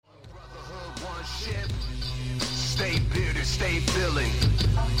Stay bearded, stay villain.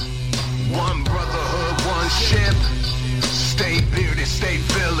 One brotherhood, one ship. Stay bearded, stay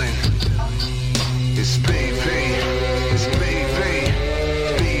villain. It's BV, it's BV,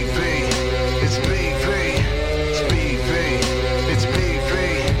 it's BV, it's BV, it's BV, it's BV,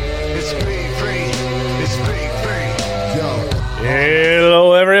 it's BV, it's BV. Yo.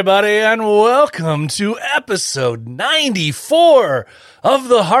 Hello, everybody, and welcome to episode 94 of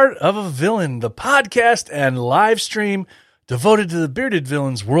The Heart of a Villain, the podcast and live stream devoted to the bearded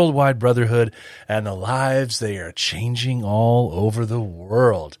villains' worldwide brotherhood and the lives they are changing all over the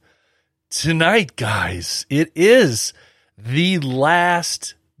world. Tonight, guys, it is the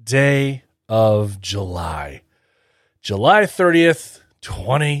last day of July. July 30th,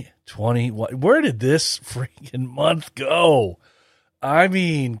 2021. Where did this freaking month go? I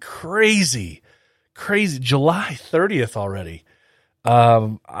mean, crazy. July 30th already.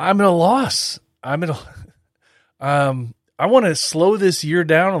 I'm at a loss. I want to slow this year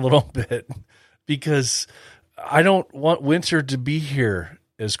down a little bit because I don't want winter to be here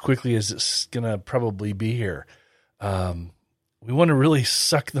as quickly as it's going to probably be here. We want to really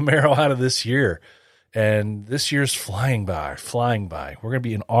suck the marrow out of this year. And this year's flying by. We're going to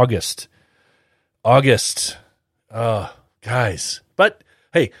be in August. Guys. But,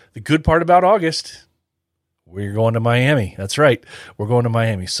 hey, the good part about August, we're going to Miami. That's right. We're going to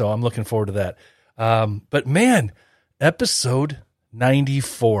Miami. So I'm looking forward to that. But, man, episode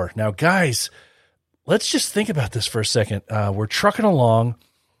 94. Now, guys, let's just think about this for a second. We're trucking along.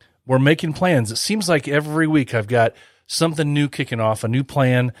 We're making plans. It seems like every week I've got something new kicking off, a new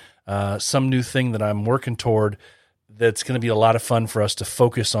plan, some new thing that I'm working toward that's going to be a lot of fun for us to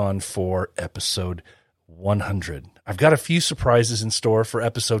focus on for episode 100. I've got a few surprises in store for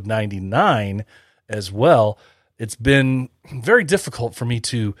episode 99 as well. It's been very difficult for me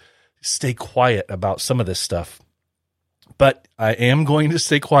to stay quiet about some of this stuff, but I am going to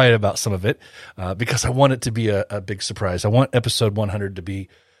stay quiet about some of it because I want it to be a big surprise. I want episode 100 to be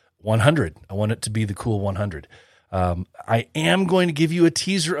 100. I want it to be the cool 100. I am going to give you a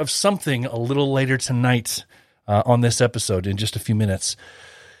teaser of something a little later tonight on this episode in just a few minutes,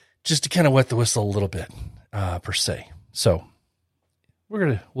 just to kind of wet the whistle a little bit, per se. So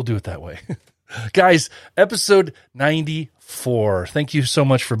we'll do it that way. Guys, episode 94. Thank you so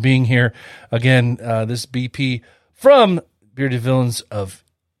much for being here. Again, this BP from Bearded Villains of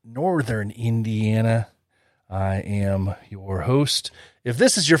Northern Indiana. I am your host. If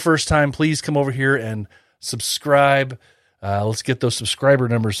this is your first time, please come over here and subscribe. Let's get those subscriber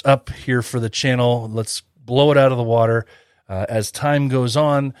numbers up here for the channel. Let's blow it out of the water. As time goes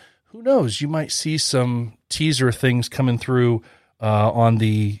on, who knows? You might see some teaser things coming through on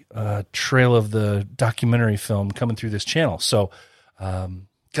the trail of the documentary film coming through this channel. So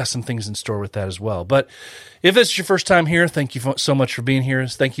got some things in store with that as well. But if it's your first time here, thank you so much for being here.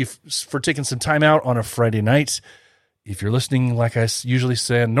 Thank you for taking some time out on a Friday night. If you're listening, like I usually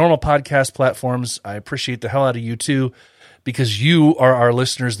say, on normal podcast platforms, I appreciate the hell out of you too, because you are our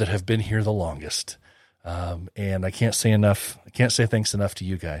listeners that have been here the longest. And I can't say thanks enough to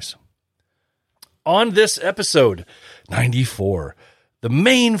you guys. On this episode 94, the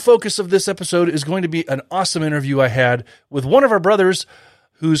main focus of this episode is going to be an awesome interview I had with one of our brothers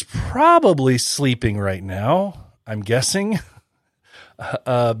who's probably sleeping right now, I'm guessing,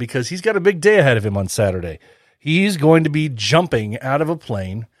 because he's got a big day ahead of him on Saturday. He's going to be jumping out of a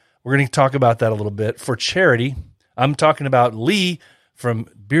plane. We're going to talk about that a little bit for charity. I'm talking about Lee from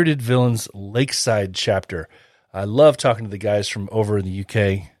Bearded Villains Lakeside chapter. I love talking to the guys from over in the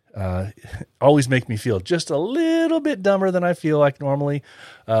UK. Always make me feel just a little bit dumber than I feel like normally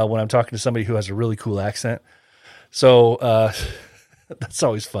when I'm talking to somebody who has a really cool accent. So that's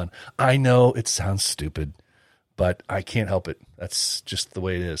always fun. I know it sounds stupid, but I can't help it. That's just the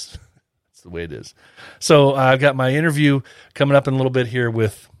way it is. That's the way it is. So I've got my interview coming up in a little bit here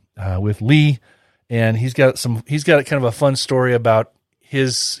with Lee, and he's got kind of a fun story about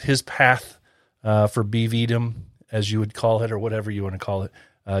his path for BVdom, as you would call it, or whatever you want to call it.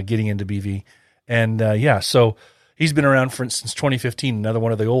 Getting into BV. And so he's been around since 2015, another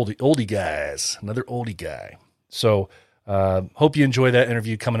one of the oldie guys, another oldie guy. So hope you enjoy that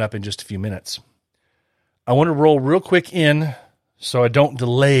interview coming up in just a few minutes. I want to roll real quick in so I don't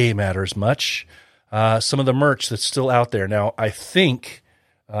delay matters much. Some of the merch that's still out there. Now, I think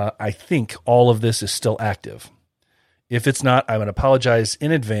all of this is still active. If it's not, I'm going to apologize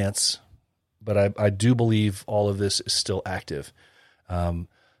in advance, but I do believe all of this is still active.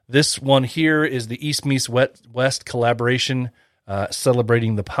 This one here is the East Meets West collaboration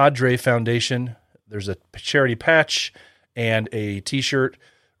celebrating the Padre Foundation. There's a charity patch and a T-shirt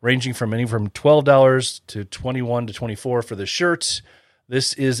ranging from anywhere from $12 to $21 to $24 for the shirts.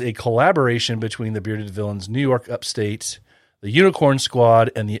 This is a collaboration between the Bearded Villains New York Upstate, the Unicorn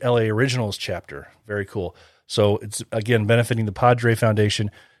Squad, and the LA Originals chapter. Very cool. So it's, again, benefiting the Padre Foundation.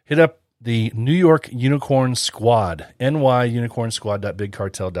 Hit up the New York Unicorn Squad,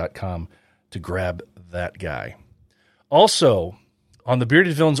 nyunicornsquad.bigcartel.com to grab that guy. Also, on the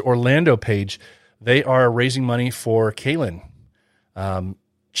Bearded Villains Orlando page, they are raising money for Kaylin.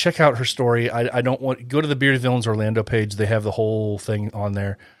 Check out her story. I don't want go to the Bearded Villains Orlando page. They have the whole thing on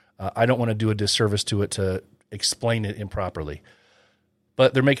there. I don't want to do a disservice to it to explain it improperly.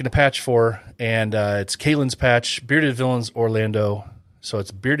 But they're making a patch for her, and it's Kaylin's patch, Bearded Villains Orlando. So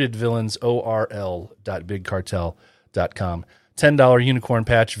it's beardedvillainsorl.bigcartel.com. $10 unicorn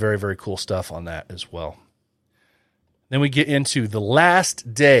patch. Very, very cool stuff on that as well. Then we get into the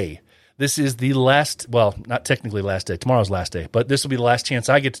last day. This is the last, well, not technically last day. Tomorrow's last day, but this will be the last chance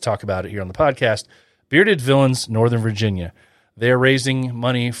I get to talk about it here on the podcast. Bearded Villains, Northern Virginia. They are raising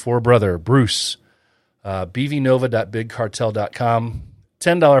money for brother Bruce. bvnova.bigcartel.com.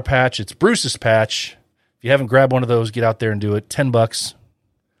 $10 patch. It's Bruce's patch. If you haven't grabbed one of those, get out there and do it. $10.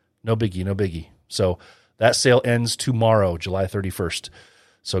 No biggie, no biggie. So that sale ends tomorrow, July 31st.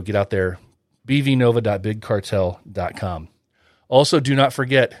 So get out there. bvnova.bigcartel.com. Also, do not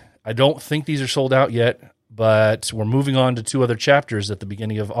forget, I don't think these are sold out yet, but we're moving on to 2 other chapters at the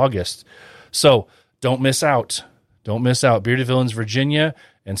beginning of August. So don't miss out. Don't miss out. Bearded Villains Virginia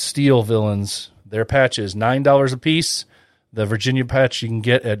and Steel Villains, their patches, $9 a piece. The Virginia patch you can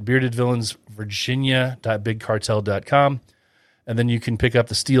get at beardedvillainsvirginia.bigcartel.com. And then you can pick up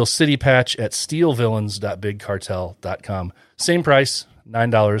the Steel City patch at steelvillains.bigcartel.com. Same price,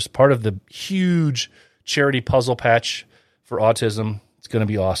 $9. Part of the huge charity puzzle patch for autism. It's going to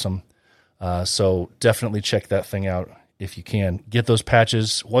be awesome. So definitely check that thing out if you can. Get those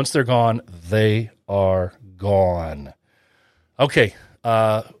patches. Once they're gone, they are gone. Okay.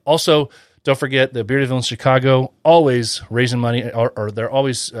 Also, don't forget the Bearded Villains Chicago, always raising money, or they're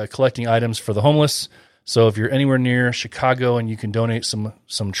always collecting items for the homeless. So if you're anywhere near Chicago and you can donate some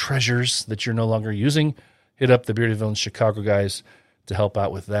treasures that you're no longer using, hit up the Bearded Villains Chicago guys to help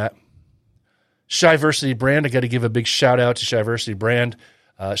out with that. Shyversity Brand, I got to give a big shout out to Shyversity Brand.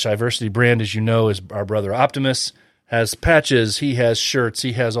 Shyversity Brand, as you know, is our brother Optimus. Has patches, he has shirts,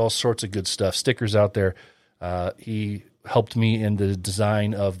 he has all sorts of good stuff, stickers out there. He helped me in the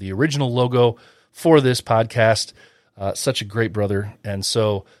design of the original logo for this podcast. Such a great brother. And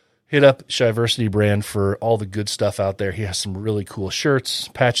so hit up Shyversity Brand for all the good stuff out there. He has some really cool shirts,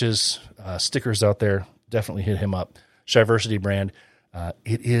 patches, stickers out there. Definitely hit him up. Shyversity Brand.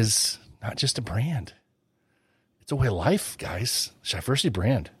 It is not just a brand. It's a way of life, guys. Shyversity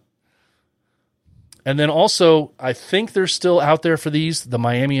Brand. And then also, I think they're still out there for these, the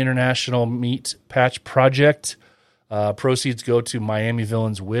Miami International Meat Patch Project. Proceeds go to Miami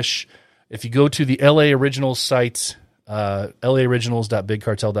Villains Wish. If you go to the LA Originals site,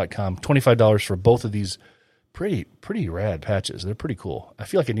 laoriginals.bigcartel.com, $25 for both of these pretty rad patches. They're pretty cool. I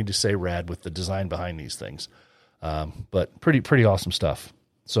feel like I need to say rad with the design behind these things. But pretty awesome stuff.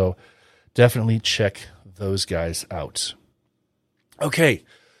 So definitely check those guys out. Okay,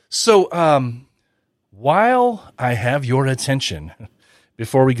 so while I have your attention,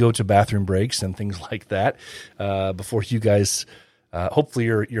 before we go to bathroom breaks and things like that, before you guys, hopefully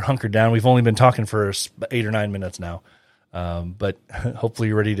you're hunkered down. We've only been talking for 8 or 9 minutes now, but hopefully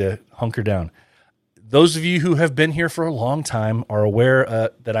you're ready to hunker down. Those of you who have been here for a long time are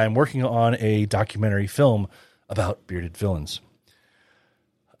aware that I'm working on a documentary film about bearded villains.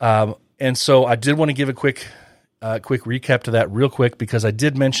 And so I did want to give a quick recap to that real quick, because I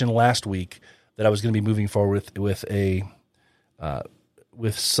did mention last week that I was going to be moving forward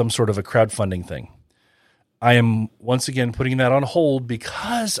with some sort of a crowdfunding thing. I am once again putting that on hold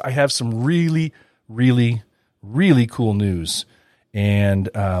because I have some really, really, really cool news. And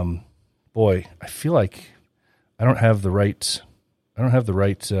boy, I feel like I don't have the right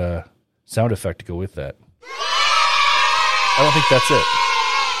sound effect to go with that. I don't think that's it.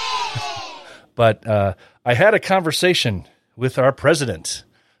 But I had a conversation with our president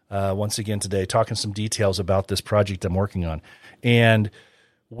once again today, talking some details about this project I'm working on. And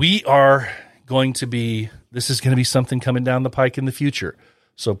we are going to be, this is going to be something coming down the pike in the future.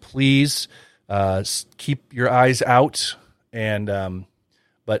 So please keep your eyes out. And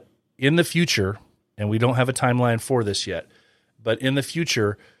but in the future, and we don't have a timeline for this yet, but in the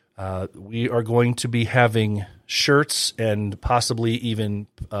future, we are going to be having shirts and possibly even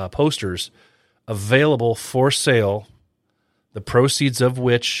posters available for sale, the proceeds of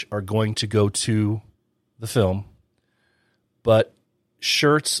which are going to go to the film. But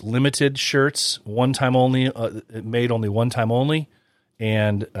shirts, limited shirts, one time only, made only one time only,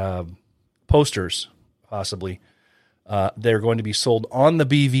 and posters, possibly. They're going to be sold on the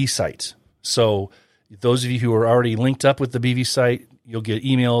BV site. So those of you who are already linked up with the BV site, you'll get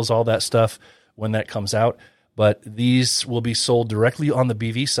emails, all that stuff when that comes out. But these will be sold directly on the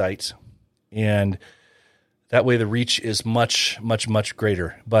BV site, and that way the reach is much, much, much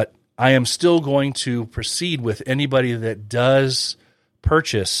greater. But I am still going to proceed with anybody that does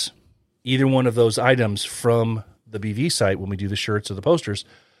purchase either one of those items from the BV site when we do the shirts or the posters.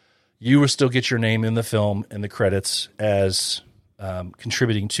 You will still get your name in the film and the credits as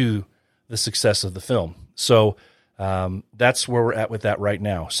contributing to the success of the film. So that's where we're at with that right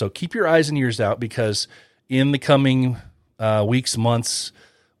now. So keep your eyes and ears out, because in the coming weeks, months,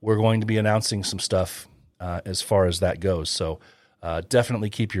 we're going to be announcing some stuff as far as that goes. So definitely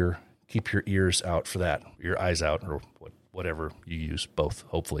keep your ears out for that, your eyes out, or whatever you use, both,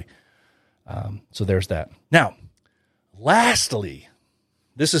 hopefully. So there's that. Now, lastly,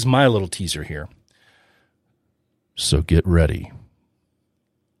 this is my little teaser here. So get ready.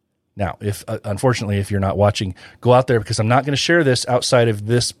 Now, unfortunately, if you're not watching, go out there, because I'm not going to share this outside of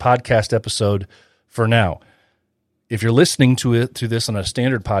this podcast episode for now. If you're listening to this on a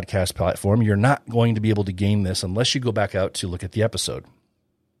standard podcast platform, you're not going to be able to gain this unless you go back out to look at the episode.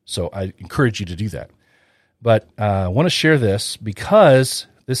 So I encourage you to do that. But I want to share this because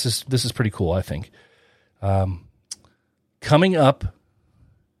this is pretty cool, I think. Coming up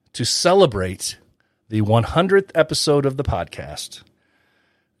to celebrate the 100th episode of the podcast.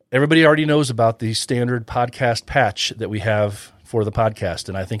 Everybody already knows about the standard podcast patch that we have for the podcast,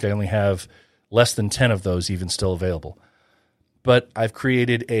 and I think I only have less than 10 of those even still available. But I've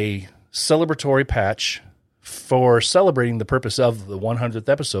created a celebratory patch for celebrating the purpose of the 100th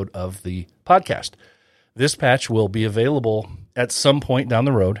episode of the podcast. This patch will be available at some point down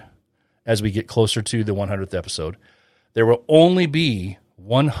the road as we get closer to the 100th episode. There will only be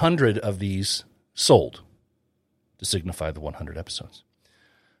 100 of these sold to signify the 100 episodes.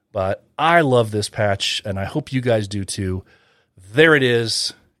 But I love this patch, and I hope you guys do too. There it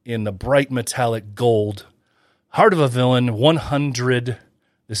is in the bright metallic gold. Heart of a Villain 100.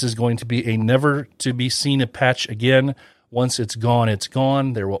 This is going to be a never-to-be-seen patch again. Once it's gone, it's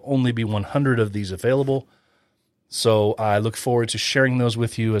gone. There will only be 100 of these available. So I look forward to sharing those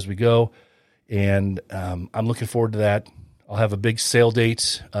with you as we go, and I'm looking forward to that. I'll have a big sale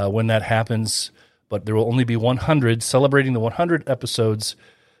date when that happens, but there will only be 100, celebrating the 100 episodes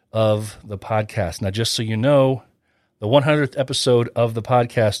of the podcast. Now, just so you know, the 100th episode of the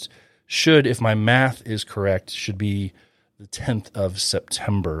podcast should, if my math is correct, should be the 10th of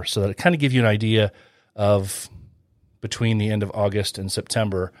September. So that it kind of gives you an idea of between the end of August and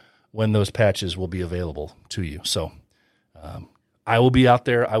September when those patches will be available to you. So I will be out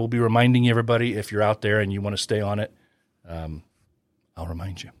there. I will be reminding everybody, if you're out there and you want to stay on it, I'll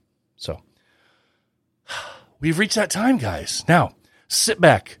remind you. So we've reached that time, guys. Now, sit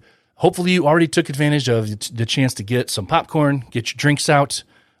back. Hopefully you already took advantage of the chance to get some popcorn, get your drinks out,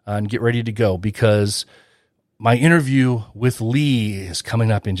 and get ready to go, because my interview with Lee is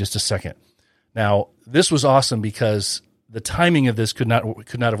coming up in just a second. Now, this was awesome because the timing of this could not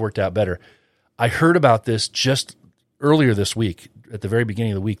have worked out better. I heard about this just earlier this week, at the very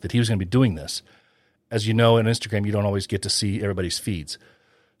beginning of the week, that he was going to be doing this. As you know, on Instagram, you don't always get to see everybody's feeds.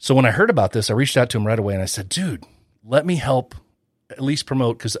 So when I heard about this, I reached out to him right away and I said, dude, let me help at least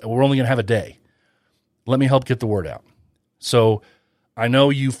promote, because we're only going to have a day. Let me help get the word out. So I know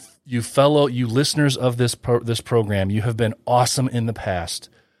you listeners of this program, you have been awesome in the past.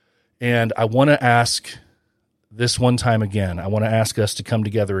 And I want to ask this one time again. I want to ask us to come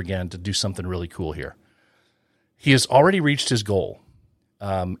together again to do something really cool here. He has already reached his goal.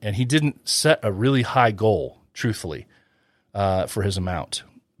 And he didn't set a really high goal, truthfully, for his amount.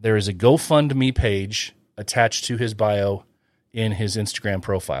 There is a GoFundMe page attached to his bio in his Instagram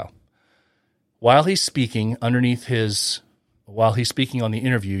profile. While he's speaking on the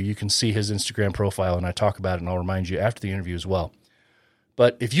interview, you can see his Instagram profile, and I talk about it, and I'll remind you after the interview as well.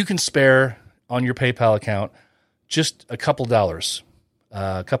 But if you can spare on your PayPal account just a couple dollars,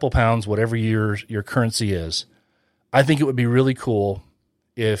 a couple pounds, whatever your currency is, I think it would be really cool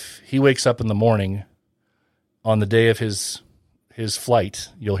if he wakes up in the morning on the day of his flight.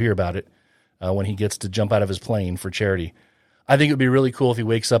 You'll hear about it when he gets to jump out of his plane for charity. I think it would be really cool if he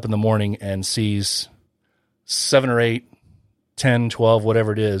wakes up in the morning and sees 7 or 8, 10, 12,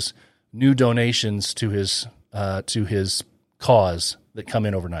 whatever it is, new donations to his cause that come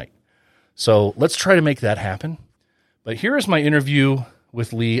in overnight. So let's try to make that happen. But here is my interview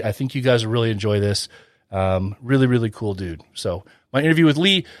with Lee. I think you guys will really enjoy this. Really, really cool dude. So my interview with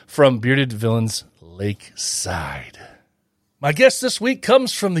Lee from Bearded Villains Lakeside. My guest this week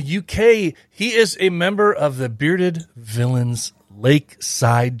comes from the UK. He is a member of the Bearded Villains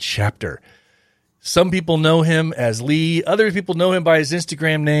Lakeside chapter. Some people know him as Lee. Other people know him by his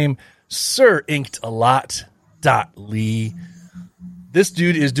Instagram name, Sir Inked a Lot. Lee. This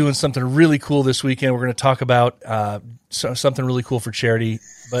dude is doing something really cool this weekend. We're going to talk about something really cool for charity.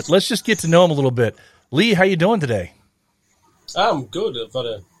 But let's just get to know him a little bit. Lee, how you doing today? I'm good. I've had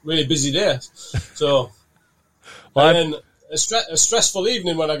a really busy day. So, well, and then a stressful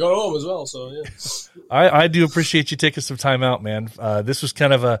evening when I got home as well. So, yeah. I do appreciate you taking some time out, man. This was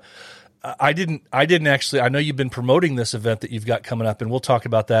kind of I didn't actually, I know you've been promoting this event that you've got coming up, and we'll talk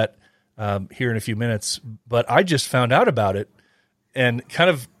about that here in a few minutes. But I just found out about it, and kind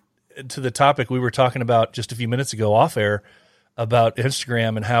of to the topic we were talking about just a few minutes ago off air about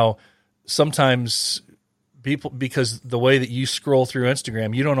Instagram and how sometimes people, because the way that you scroll through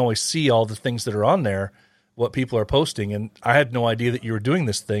Instagram, you don't always see all the things that are on there, what people are posting. And I had no idea that you were doing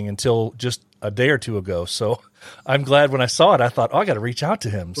this thing until just a day or two ago. So I'm glad when I saw it, I thought, I got to reach out to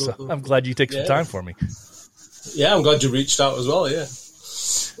him. So I'm glad you take some time for me. Yeah, I'm glad you reached out as well. Yeah.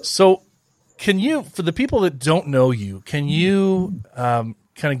 So can you, for the people that don't know you, can you kind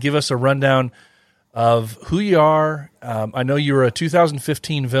of give us a rundown of who you are? I know you were a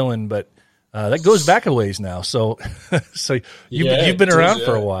 2015 villain, but that goes back a ways now. So you've been around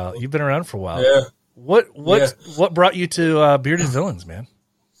for a while. You've been around for a while. Yeah. What brought you to Bearded Villains, man?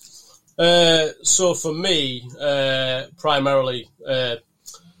 So for me, primarily,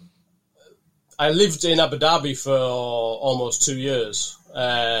 I lived in Abu Dhabi for almost 2 years.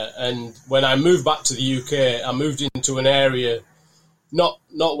 And when I moved back to the UK, I moved into an area not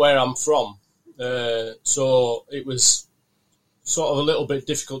where I'm from. So it was sort of a little bit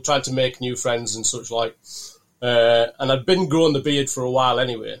difficult trying to make new friends and such like. And I'd been growing the beard for a while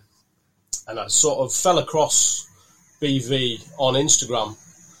anyway. And I sort of fell across BV on Instagram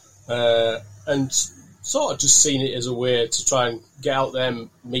and sort of just seen it as a way to try and get out there and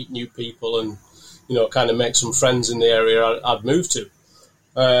meet new people and, kind of make some friends in the area I'd moved to.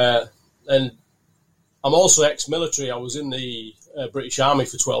 And I'm also ex-military. I was in the British Army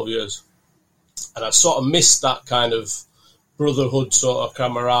for 12 years. And I sort of missed that kind of brotherhood, sort of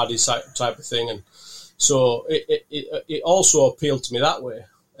camaraderie type of thing. And so it also appealed to me that way.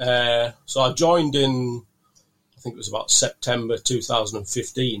 So I joined in, I think it was about September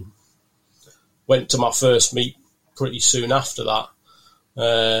 2015. Went to my first meet pretty soon after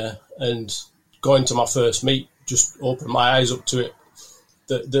that. And going to my first meet just opened my eyes up to it.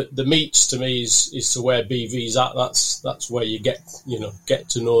 The meets to me is to where BV's at. That's where you get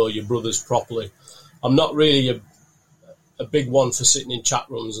to know your brothers properly. I'm not really a big one for sitting in chat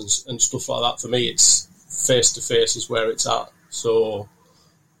rooms and stuff like that. For me, it's face to face is where it's at. So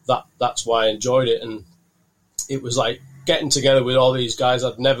that's why I enjoyed it, and it was like getting together with all these guys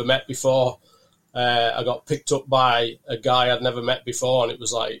I'd never met before. I got picked up by a guy I'd never met before, and it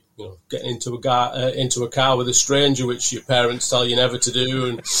was like getting into a car with a stranger, which your parents tell you never to do,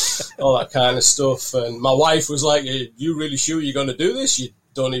 and all that kind of stuff. And my wife was like, "Are you really sure you're going to do this? You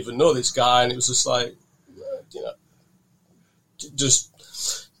don't even know this guy." And it was just like, just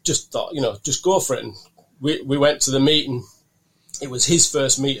thought, just go for it. And we went to the meeting. It was his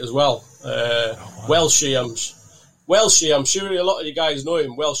first meet as well. Welshie, I'm sure a lot of you guys know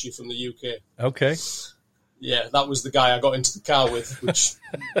him, Welshie from the UK. Okay. Yeah, that was the guy I got into the car with, which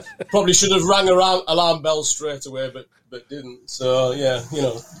probably should have rang alarm bells straight away, but didn't. So, yeah,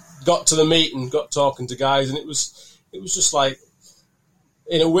 got to the meeting, got talking to guys, and it was just like,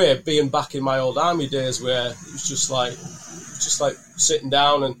 in a way, being back in my old army days where it was just like sitting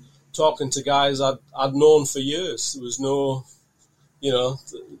down and talking to guys I'd known for years. There was no,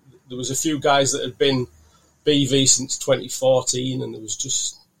 there was a few guys that had been BV since 2014, and there was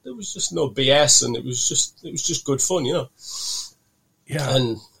just no BS, and it was just good fun, Yeah.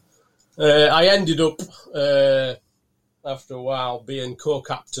 And I ended up after a while being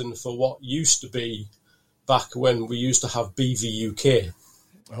co-captain for what used to be back when we used to have BV UK.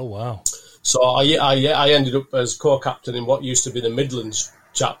 Oh wow! So I ended up as co-captain in what used to be the Midlands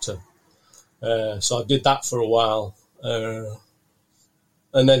chapter. So I did that for a while.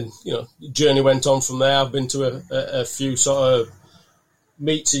 And then, the journey went on from there. I've been to a few sort of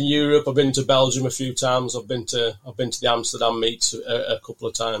meets in Europe. I've been to Belgium a few times. I've been to the Amsterdam meets a couple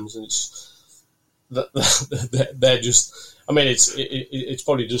of times, and they're just. I mean, it's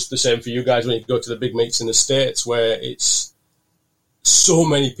probably just the same for you guys when you go to the big meets in the States, where it's so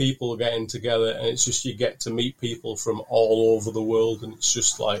many people getting together, and it's just you get to meet people from all over the world, and it's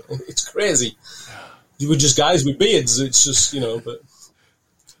just like it's crazy. We're just guys with beards. It's just but.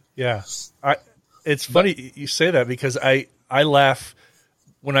 Yeah. It's funny you say that, because I laugh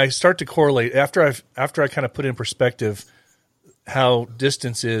when I start to correlate after I kind of put in perspective how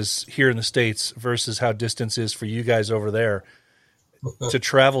distance is here in the States versus how distance is for you guys over there to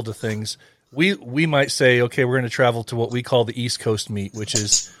travel to things. We might say, okay, we're going to travel to what we call the East Coast meet,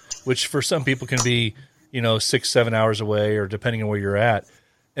 which for some people can be, 6-7 hours away, or depending on where you're at.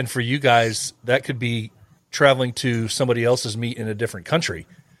 And for you guys, that could be traveling to somebody else's meet in a different country.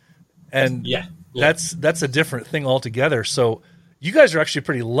 And that's a different thing altogether. So you guys are actually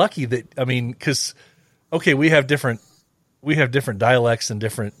pretty lucky because, okay, we have different dialects and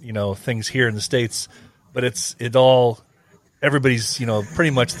different, things here in the States, but everybody's,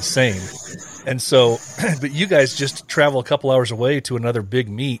 pretty much the same. And so, but you guys just travel a couple hours away to another big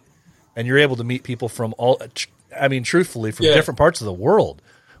meet, and you're able to meet people from truthfully, from different parts of the world.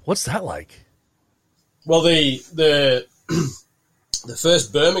 What's that like? Well, the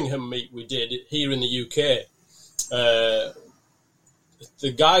first Birmingham meet we did here in the UK,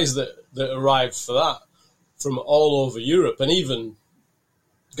 the guys that arrived for that from all over Europe, and even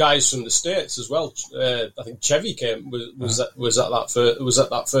guys from the States as well. I think Chevy was at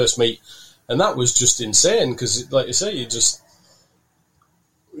that first meet, and that was just insane, because, like you say,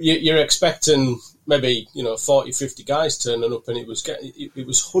 you're expecting maybe 40, 50 guys turning up, and it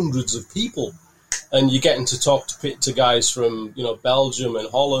was hundreds of people. And you're getting to talk to guys from, Belgium and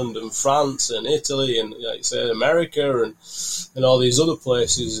Holland and France and Italy and, like you say, America and all these other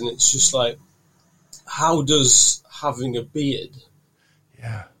places. And it's just like, how does having a beard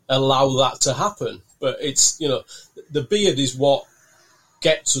allow that to happen? But it's, the beard is what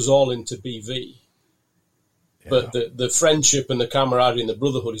gets us all into BV. Yeah. But the friendship and the camaraderie and the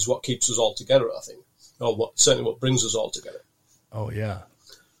brotherhood is what keeps us all together, I think. Or certainly what brings us all together. Oh, yeah.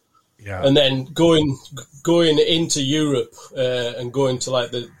 Yeah. And then going into Europe and going to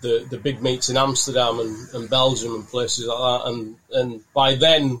like the big meets in Amsterdam and Belgium and places like that, and by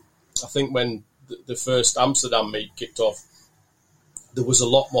then, I think when the first Amsterdam meet kicked off, there was a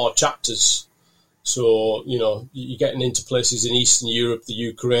lot more chapters. So you're getting into places in Eastern Europe, the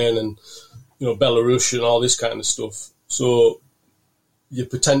Ukraine, and Belarus and all this kind of stuff. So your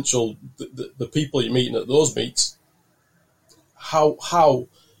potential, the people you're meeting at those meets, how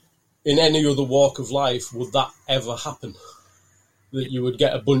in any other walk of life would that ever happen? That you would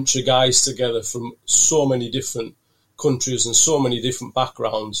get a bunch of guys together from so many different countries and so many different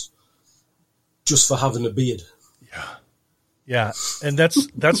backgrounds just for having a beard. Yeah. And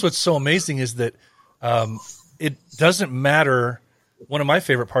that's what's so amazing, is that it doesn't matter. One of my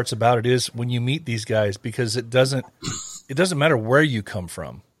favorite parts about it is when you meet these guys, because it doesn't matter where you come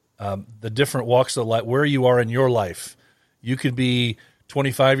from, the different walks of life, where you are in your life. You could be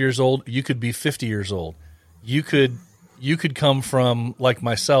 25 years old. You could be 50 years old. You could come from, like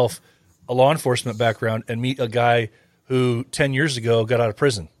myself, a law enforcement background, and meet a guy who 10 years ago got out of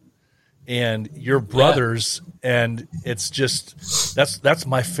prison, and you're brothers. And it's just, that's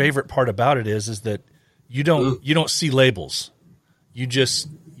my favorite part about it is that you don't see labels.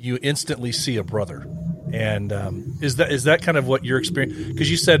 You instantly see a brother. And is that kind of what your experience?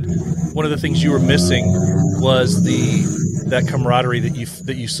 Because you said one of the things you were missing was that camaraderie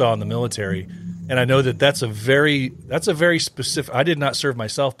that you saw in the military, and I know that's a very specific. I did not serve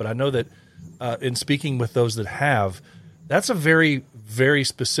myself, but I know that in speaking with those that have, that's a very, very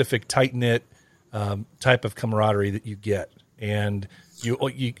specific, tight knit type of camaraderie that you get, and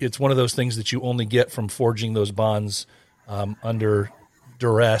it's one of those things that you only get from forging those bonds under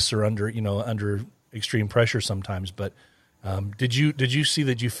duress or under extreme pressure sometimes. But did you see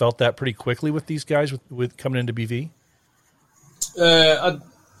that you felt that pretty quickly with these guys with coming into BV? I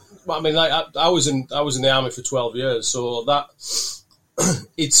was in the army for 12 years, so that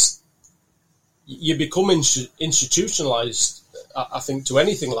you become institutionalized. I think to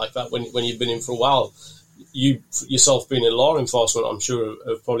anything like that when you've been in for a while. You yourself being in law enforcement, I'm sure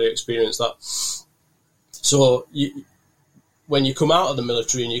have probably experienced that. So when you come out of the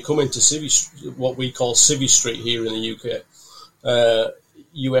military and you come into what we call Civvy Street here in the UK,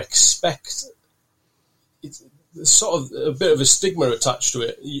 you expect it's sort of a bit of a stigma attached to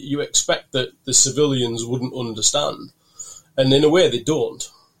it. You expect that the civilians wouldn't understand, and in a way they don't.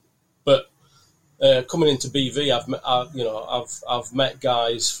 But coming into BV, I've met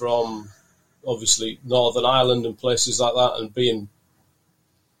guys from obviously Northern Ireland and places like that, and being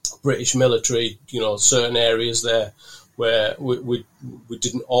British military, certain areas there where we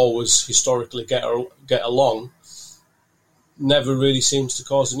didn't always historically get along, never really seems to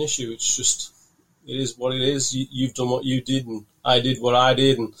cause an issue. It's just, it is what it is. You've done what you did, and I did what I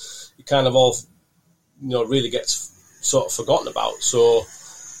did, and it kind of all, really gets sort of forgotten about. So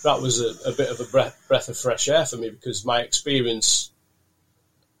that was a bit of a breath of fresh air for me, because my experience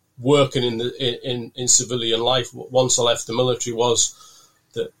working in civilian life once I left the military was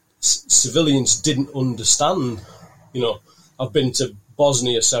that civilians didn't understand. I've been to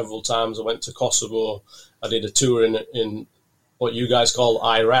Bosnia several times. I went to Kosovo. I did a tour in what you guys call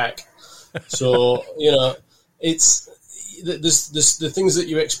Iraq. So it's the things that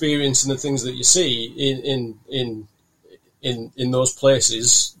you experience and the things that you see in those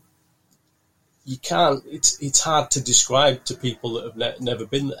places. You can't. It's hard to describe to people that have never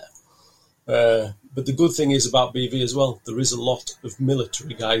been there. But the good thing is about BV as well, there is a lot of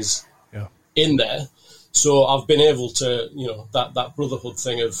military guys in there. So I've been able to, that brotherhood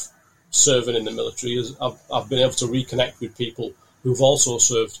thing of serving in the military, I've been able to reconnect with people who've also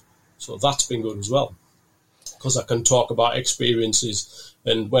served. So that's been good as well, because I can talk about experiences,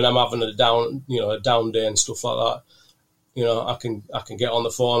 and when I'm having a down day and stuff like that, I can get on the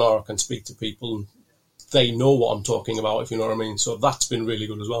phone or I can speak to people and they know what I'm talking about, if you know what I mean. So that's been really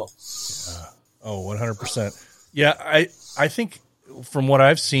good as well. Oh, 100%. Yeah, I think from what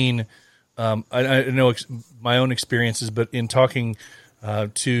I've seen, I know my own experiences, but in talking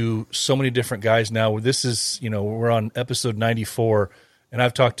to so many different guys now, this is, we're on episode 94, and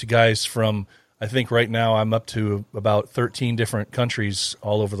I've talked to guys from, I think right now I'm up to about 13 different countries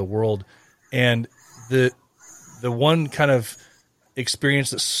all over the world. And the one kind of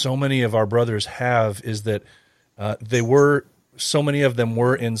experience that so many of our brothers have is that so many of them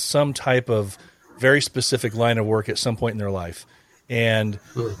were in some type of very specific line of work at some point in their life. And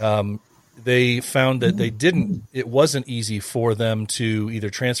they found that it wasn't easy for them to either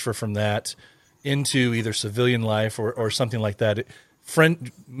transfer from that into either civilian life or something like that.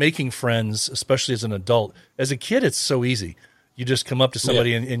 Making friends, especially as an adult. As a kid, it's so easy. You just come up to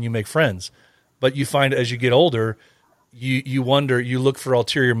somebody and you make friends. But you find as you get older, you wonder, you look for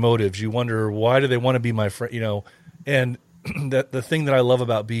ulterior motives. You wonder, why do they want to be my friend? And the thing that I love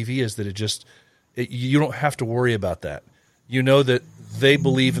about BV is that you don't have to worry about that. You know that they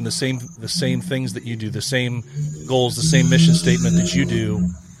believe in the same things that you do, the same goals, the same mission statement that you do,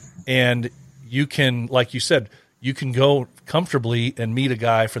 and you can, like you said, you can go comfortably and meet a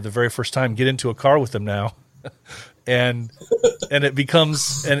guy for the very first time, get into a car with him now, and it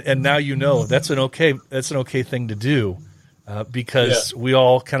becomes and now that's an okay thing to do, because we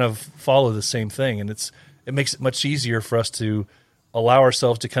all kind of follow the same thing, and it makes it much easier for us to allow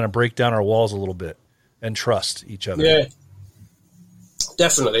ourselves to kind of break down our walls a little bit and trust each other. Yeah,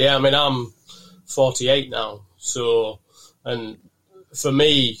 definitely. Yeah, I mean, I'm 48 now, so, and for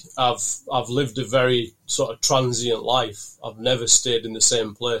me, I've lived a very sort of transient life. I've never stayed in the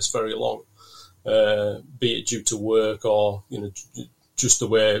same place very long, be it due to work or just the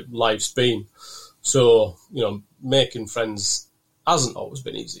way life's been. So making friends hasn't always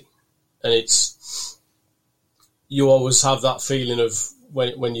been easy, and you always have that feeling of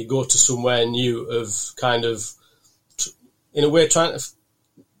when you go to somewhere new of kind of, in a way, trying to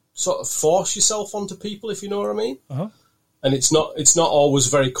sort of force yourself onto people, if you know what I mean. Uh-huh. And it's not always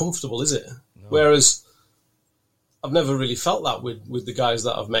very comfortable, is it? No. Whereas I've never really felt that with the guys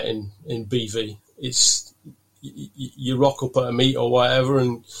that I've met in BV. It's you rock up at a meet or whatever,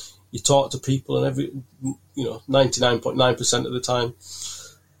 and you talk to people, and 99.9% of the time,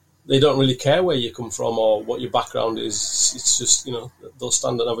 they don't really care where you come from or what your background is. It's just, they'll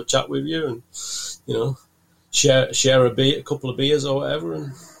stand and have a chat with you and, share a couple of beers or whatever,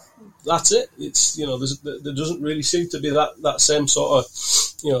 and that's it. It's, there doesn't really seem to be that same sort of,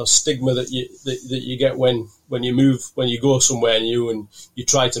 stigma that you get when you move, when you go somewhere new and you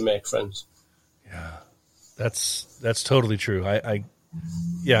try to make friends. Yeah, that's totally true.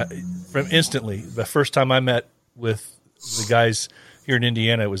 From instantly, the first time I met with the guys here in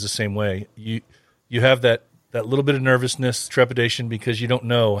Indiana, it was the same way. You have that little bit of nervousness, trepidation, because you don't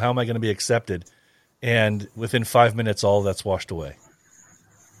know, how am I going to be accepted? And within 5 minutes, all that's washed away.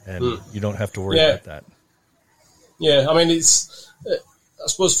 And you don't have to worry about that. Yeah, I mean, it's, I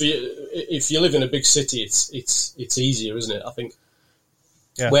suppose for you, if you live in a big city, it's easier, isn't it? I think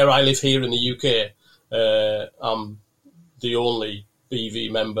where I live here in the UK, I'm the only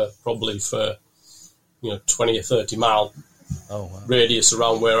BV member probably for 20 or 30 mile radius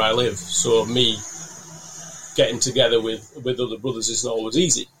around where I live. So me getting together with other brothers isn't always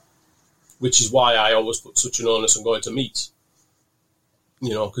easy, which is why I always put such an onus on going to meet.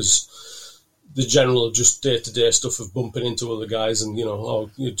 Because the general just day-to-day stuff of bumping into other guys and you're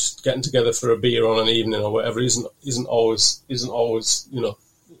just getting together for a beer on an evening or whatever isn't always it's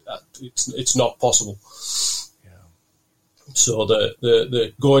not possible. So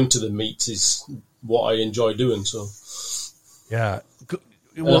the going to the meets is what I enjoy doing. So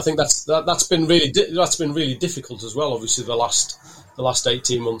And I think that's been really difficult as well. Obviously, the last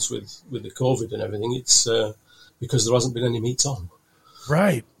 18 months with the COVID and everything, it's because there hasn't been any meets on.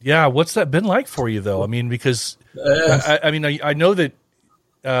 Right. Yeah. What's that been like for you, though? I mean, because I know that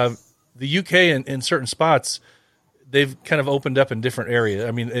the UK in certain spots, they've kind of opened up in different areas.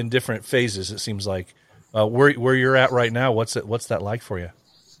 I mean, in different phases. It seems like where you're at right now. What's that like for you?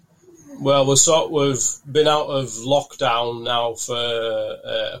 Well, we've been out of lockdown now for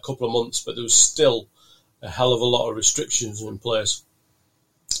a couple of months, but there was still a hell of a lot of restrictions in place.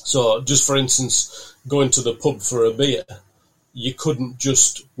 So, just for instance, going to the pub for a beer, you couldn't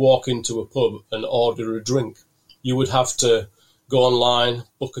just walk into a pub and order a drink. You would have to go online,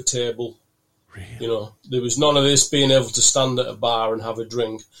 book a table. Really? There was none of this being able to stand at a bar and have a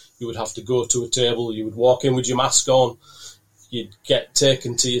drink. You would have to go to a table. You would walk in with your mask on. You'd get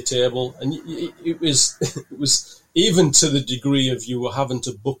taken to your table, and it was even to the degree of you were having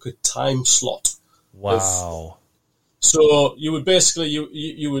to book a time slot. Wow! So you would basically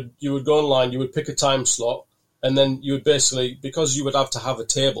you would go online, you would pick a time slot, and then you would basically, because you would have to have a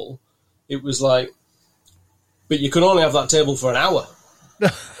table, it was like, but you could only have that table for an hour.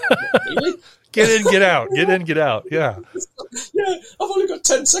 Really? Get in, get out. Get in, get out. Yeah. Yeah, I've only got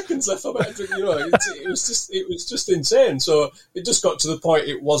 10 seconds left. I better drink. It was just insane. So it just got to the point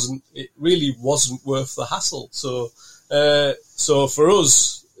it really wasn't worth the hassle. So for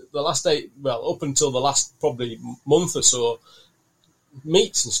us, up until the last probably month or so,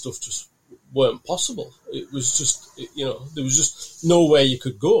 meets and stuff just weren't possible. It was just, there was just nowhere you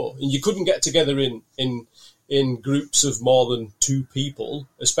could go, and you couldn't get together in groups of more than 2 people,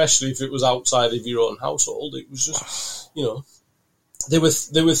 especially if it was outside of your own household. It was just, they were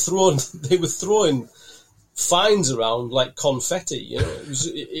throwing fines around like confetti. It was,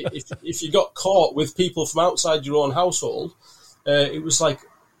 if you got caught with people from outside your own household, it was like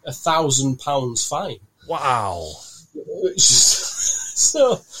 £1,000 fine. Wow.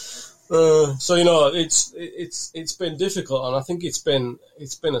 So it's been difficult, and I think it's been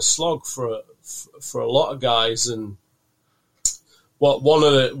a slog for a lot of guys. And one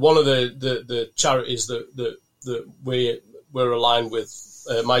of the charities that we're aligned with,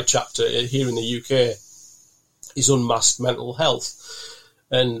 my chapter here in the UK, is Unmasked Mental Health,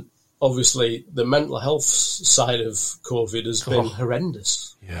 and obviously the mental health side of COVID has been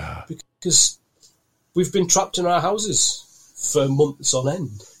horrendous. Yeah, because we've been trapped in our houses for months on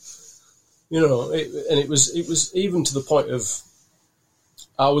end. It was even to the point of,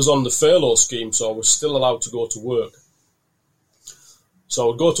 I was on the furlough scheme, so I was still allowed to go to work. So I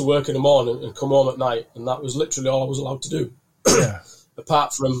would go to work in the morning and come home at night, and that was literally all I was allowed to do. Yeah.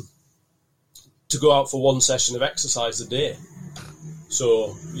 Apart from to go out for one session of exercise a day.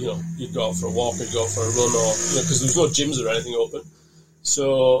 So, you'd go out for a walk, you'd go out for a run, or, because there was no gyms or anything open.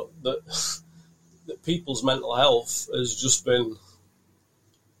 So that people's mental health has just been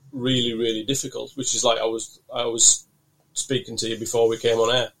really, really difficult, which is like I was speaking to you before we came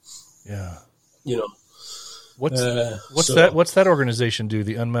on air. Yeah. What's that organization do,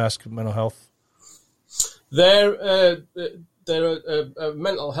 the Unmasked Mental Health? They're a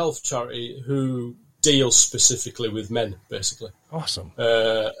mental health charity who deals specifically with men, basically. Awesome.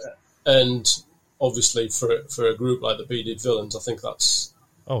 And obviously for a group like the BD Villains, I think that's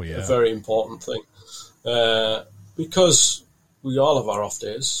a very important thing. Because we all have our off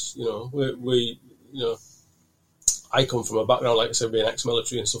days, we I come from a background, like I said, being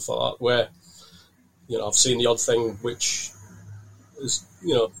ex-military and stuff like that, where, I've seen the odd thing which has,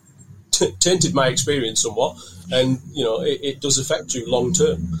 tainted my experience somewhat, and, it does affect you long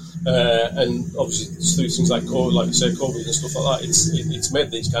term. And obviously through things like COVID, like I said, COVID and stuff like that, it's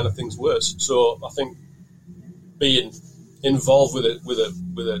made these kind of things worse. So I think being involved with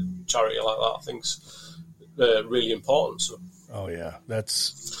a charity like that, I think's really important. So. Oh yeah,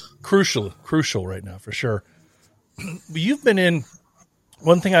 that's crucial right now for sure. You've been in,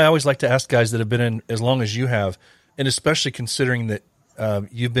 one thing I always like to ask guys that have been in as long as you have, and especially considering that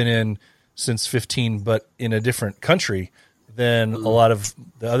you've been in since 15, but in a different country than a lot of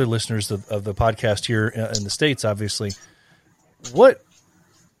the other listeners of the podcast here in the States, obviously. What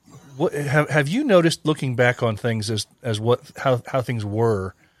have you noticed, looking back on things as how things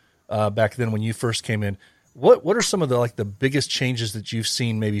were back then when you first came in? What are some of the biggest changes that you've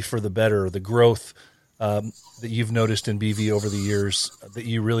seen, maybe for the better, or the growth that you've noticed in BV over the years that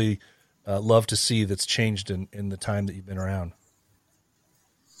you really love to see that's changed in the time that you've been around?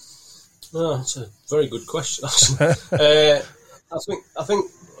 Oh, that's a very good question, actually. I think,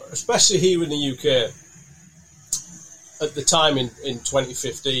 especially here in the UK, at the time in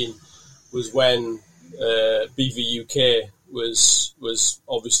 2015 was when BV UK was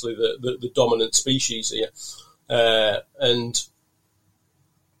obviously the dominant species here, and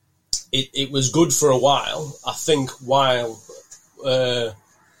it was good for a while. I think while the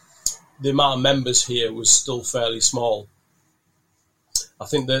amount of members here was still fairly small. I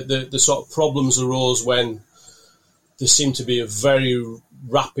think the sort of problems arose when there seemed to be a very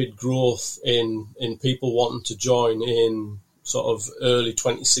rapid growth in people wanting to join in sort of early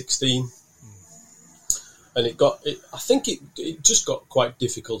 2016. And I think it just got quite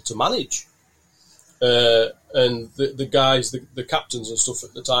difficult to manage. And the guys, the captains and stuff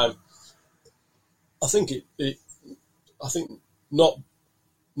at the time, I think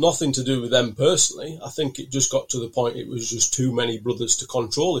nothing to do with them personally. I think it just got to the point it was just too many brothers to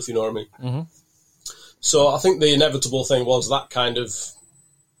control, if you know what I mean. Mm-hmm. So I think the inevitable thing was that kind of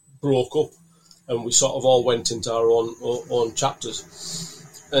broke up, and we sort of all went into our own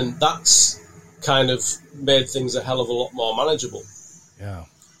chapters, and that's kind of made things a hell of a lot more manageable. Yeah.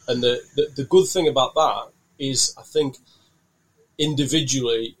 And the good thing about that is, I think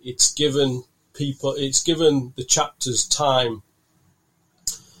individually it's given the chapters time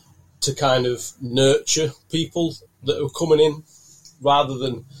to kind of nurture people that are coming in, rather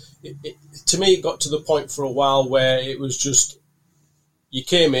than to me it got to the point for a while where it was just you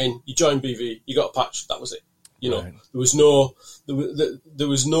came in, you joined BV, you got a patch, that was it. You know, right. There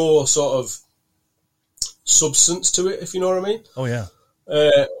was no sort of substance to it, if you know what I mean. Oh yeah.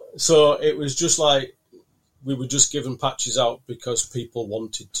 So it was just like we were just giving patches out because people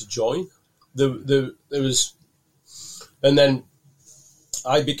wanted to join. There was, and then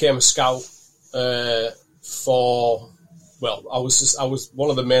I became a scout I was one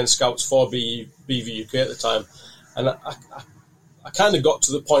of the main scouts for BV UK at the time, and I kind of got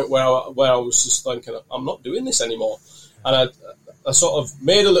to the point where I was just thinking, I'm not doing this anymore. And I sort of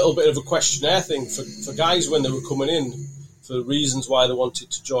made a little bit of a questionnaire thing for guys when they were coming in, for the reasons why they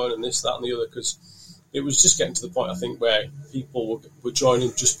wanted to join and this, that and the other, because it was just getting to the point, I think, where people were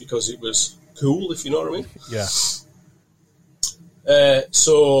joining just because it was cool, if you know what I mean. Yeah.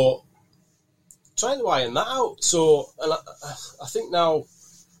 So trying to iron that out. So, and I think now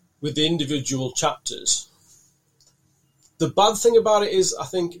with the individual chapters, the bad thing about it is I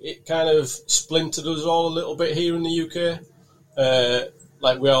think it kind of splintered us all a little bit here in the UK.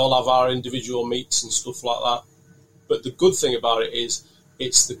 Like we all have our individual meets and stuff like that. But the good thing about it is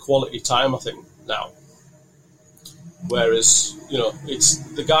it's the quality time, I think, now. Whereas, you know, it's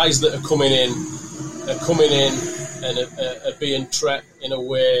the guys that are coming in and are being treated in a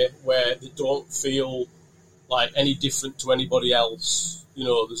way where they don't feel like any different to anybody else. You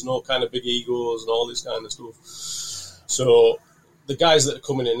know, there's no kind of big egos and all this kind of stuff. So the guys that are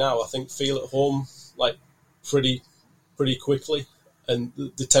coming in now, I think, feel at home like pretty quickly, and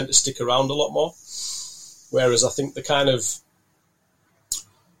they tend to stick around a lot more. Whereas I think the kind of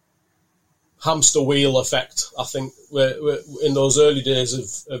hamster wheel effect, I think, we're in those early days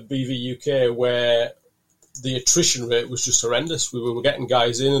of BV UK, where the attrition rate was just horrendous. We were getting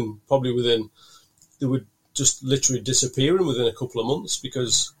guys in, and probably they would just literally disappearing within a couple of months,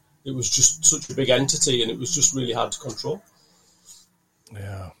 because it was just such a big entity and it was just really hard to control.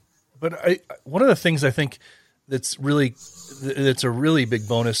 Yeah. But one of the things I think that's a really big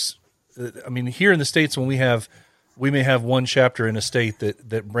bonus, I mean, here in the States, when we may have one chapter in a state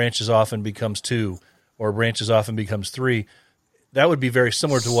that branches off and becomes 2, or branches off and becomes 3. That would be very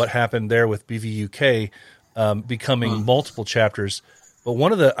similar to what happened there with BV UK becoming multiple chapters. But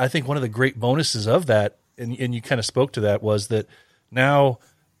I think one of the great bonuses of that, and you kind of spoke to that, was that now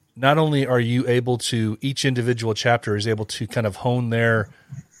not only are you able to, each individual chapter is able to kind of hone their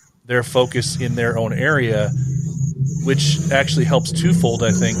focus in their own area, which actually helps twofold,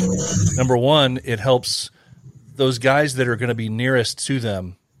 I think. Number one, it helps those guys that are going to be nearest to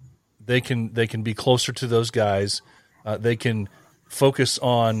them. They can be closer to those guys. They can focus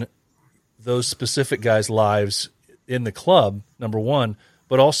on those specific guys' lives in the club, number one,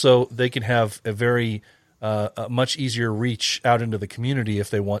 but also they can have a much easier reach out into the community if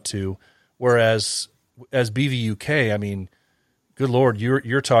they want to. Whereas as BV UK, I mean, good Lord,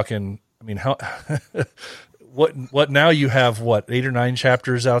 you're talking, I mean, how what now you have 8 or 9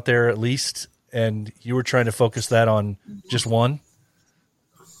 chapters out there at least, and you were trying to focus that on just one?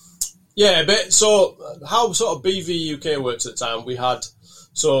 Yeah, but so how sort of BV UK works at the time, we had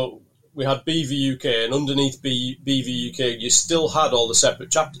BV UK, and underneath BV UK you still had all the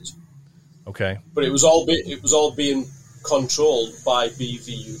separate chapters. Okay. But it was all being controlled by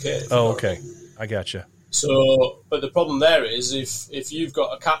BV UK. Oh, okay. I gotcha. So, but the problem there is if you've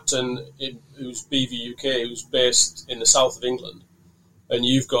got a captain who's BV UK who's based in the south of England, and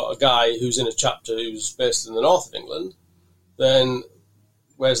you've got a guy who's in a chapter who's based in the north of England, then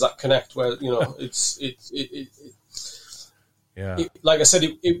where's that connect? Where, you know, like I said,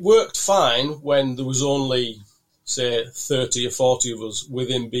 it worked fine when there was only, say, 30 or 40 of us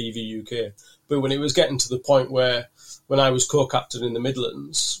within BV UK. But when it was getting to the point where, when I was co-captain in the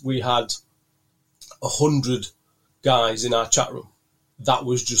Midlands, we had 100 guys in our chat room. That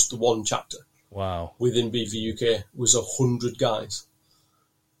was just the one chapter. Wow. Within BV UK was 100 guys.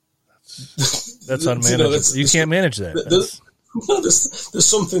 That's unmanageable. You can't manage that. There's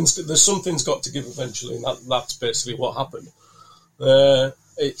something's got to give eventually, and that's basically what happened.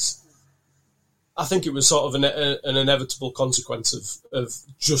 I think it was sort of an inevitable consequence of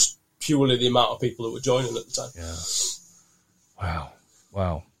just purely the amount of people that were joining at the time. Yeah.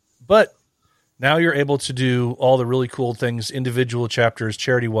 Wow. But now you're able to do all the really cool things, individual chapters,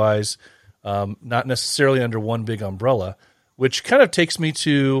 charity-wise, not necessarily under one big umbrella, which kind of takes me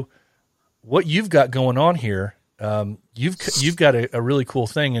to what you've got going on here. You've got a really cool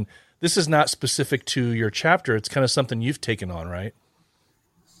thing, and this is not specific to your chapter. It's kind of something you've taken on, right?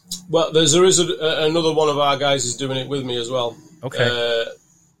 Well, there is another one of our guys is doing it with me as well. Okay.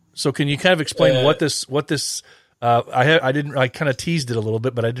 So can you kind of explain what this? I kind of teased it a little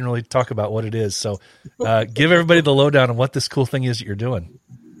bit, but I didn't really talk about what it is. So give everybody the lowdown on what this cool thing is that you're doing.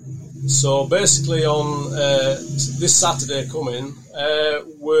 So basically on this Saturday coming,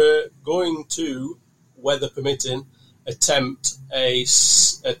 we're going to, weather permitting, attempt a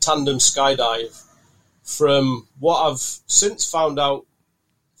tandem skydive from what I've since found out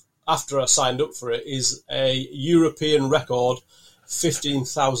after I signed up for it is a European record,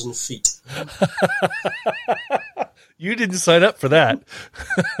 15,000 feet. You didn't sign up for that.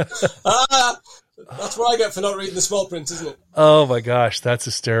 That's what I get for not reading the small print, isn't it? Oh my gosh, that's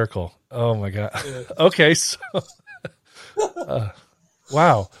hysterical. Oh my God. Yeah. Okay, so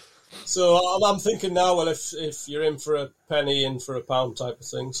wow. So I'm thinking now, well, if you're in for a penny, in for a pound type of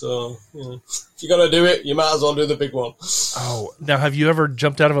thing. So, you know, if you're going to do it, you might as well do the big one. Oh, now have you ever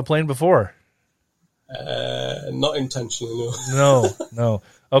jumped out of a plane before? Not intentionally, no. No.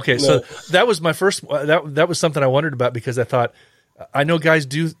 Okay, no. So that was my first. That was something I wondered about because I thought, I know guys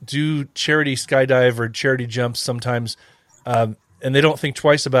do charity skydive or charity jumps sometimes, and they don't think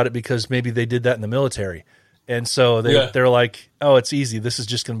twice about it because maybe they did that in the military, and so they're like, oh, it's easy. This is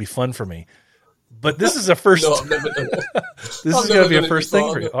just going to be fun for me. But this is a first. No, I've never done it. This is going to be a first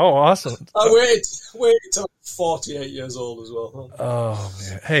thing for you. Oh, awesome! I waited till 48 years old as well. Oh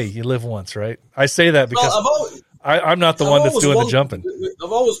man, hey, you live once, right? I say that because I'm not the one that's doing the jumping.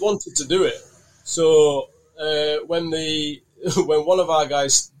 I've always wanted to do it. So when one of our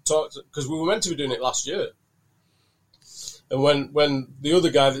guys talked, because we were meant to be doing it last year, and when the other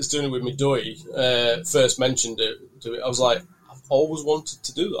guy that's doing it with me, Doi, first mentioned it to it, I was like, I've always wanted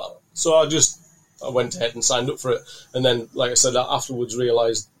to do that. So I went ahead and signed up for it, and then, like I said, I afterwards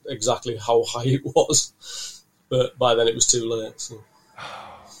realised exactly how high it was, but by then it was too late. So.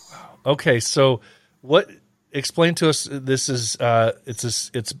 Okay, so what? Explain to us. This is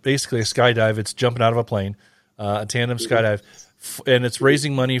it's basically a skydive. It's jumping out of a plane, a tandem skydive, and it's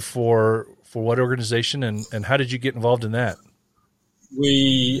raising money for what organization, and how did you get involved in that?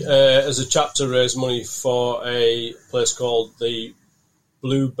 We, as a chapter, raised money for a place called the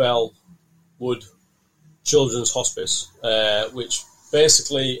Bluebell Wood Children's Hospice, which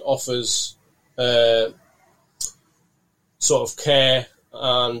basically offers sort of care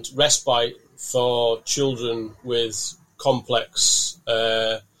and respite for children with complex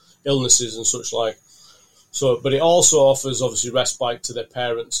illnesses and such like. So, but it also offers obviously respite to their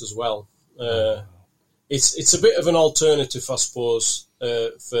parents as well. It's a bit of an alternative, I suppose,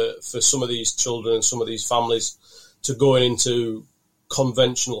 for some of these children and some of these families to going into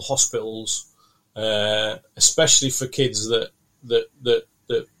conventional hospitals, especially for kids that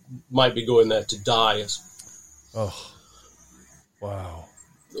might be going there to die. Oh, wow.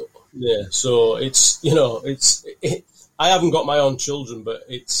 Yeah, so I haven't got my own children, but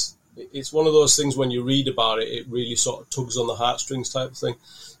it's one of those things when you read about it, it really sort of tugs on the heartstrings type of thing.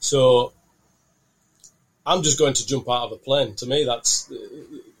 So I'm just going to jump out of a plane. To me, that's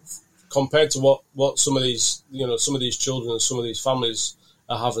compared to what some of these children and some of these families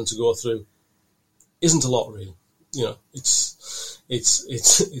are having to go through, isn't a lot really. You know,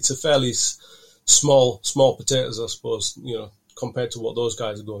 it's a fairly small potatoes, I suppose. You know, compared to what those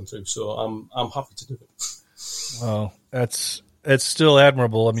guys are going through. So I'm happy to do it. Well, it's still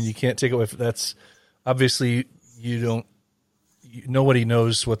admirable. I mean, you can't take away from that's obviously nobody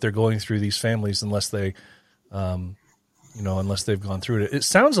knows what they're going through, these families, unless they, unless they've gone through it. It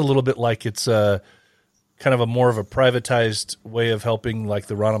sounds a little bit like it's kind of a more of a privatized way of helping, like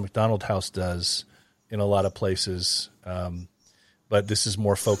the Ronald McDonald House does in a lot of places, but this is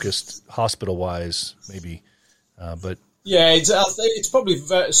more focused hospital wise, maybe. But yeah, it's probably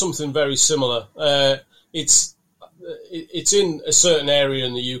something very similar. It's in a certain area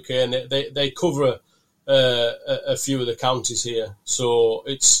in the UK, and they cover a few of the counties here. So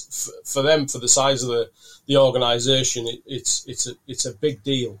it's for them, for the size of the organisation, it's a big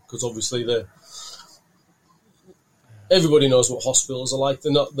deal, because obviously everybody knows what hospitals are like.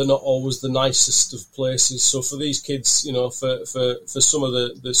 They're not always the nicest of places. So for these kids, for some of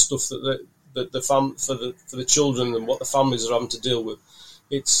the stuff that for the children and what the families are having to deal with,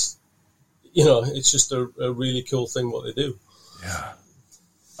 it's just a really cool thing what they do. Yeah.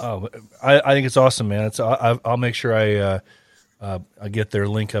 Oh, I think it's awesome, man. I'll make sure I get their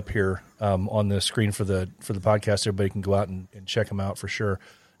link up here on the screen for the podcast. Everybody can go out and check them out for sure.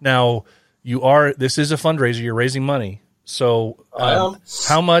 Now, this is a fundraiser. You're raising money. So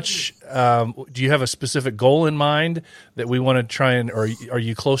how much do you have a specific goal in mind that we want to try and, or are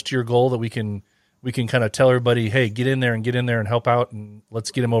you close to your goal that we can kind of tell everybody, hey, get in there and help out, and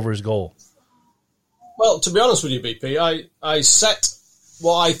let's get him over his goal? Well, to be honest with you, BP, I set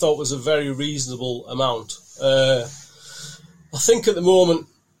what I thought was a very reasonable amount. I think at the moment,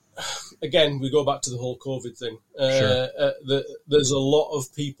 again, we go back to the whole COVID thing. Sure. There's a lot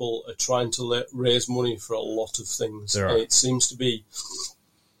of people are trying to raise money for a lot of things. And it seems to be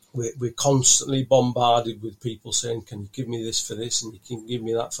we're constantly bombarded with people saying, can you give me this for this, and you can give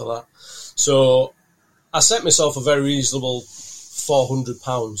me that for that. So I set myself a very reasonable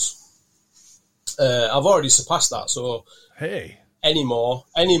 £400. I've already surpassed that. So hey, any more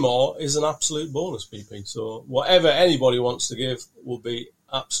is an absolute bonus, BP. So whatever anybody wants to give will be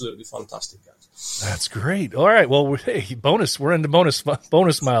absolutely fantastic, guys. That's great. All right. Well, hey, bonus. We're into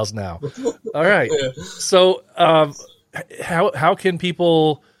bonus miles now. All right. Yeah. So, how can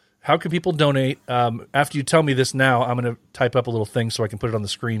people donate? After you tell me this now, I'm going to type up a little thing so I can put it on the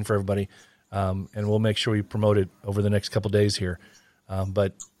screen for everybody, and we'll make sure we promote it over the next couple of days here.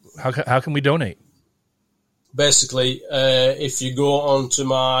 But how can we donate? Basically, if you go onto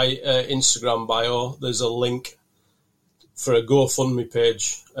my Instagram bio, there's a link for a GoFundMe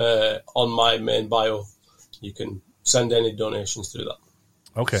page on my main bio. You can send any donations through that.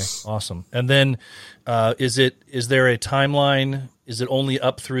 Okay, awesome. And then is there a timeline? Is it only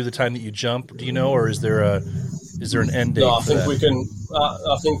up through the time that you jump? Do you know, or is there an end date? No, I think we can.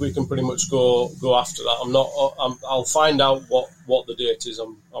 I think we can pretty much go after that. I'll find out what the date is.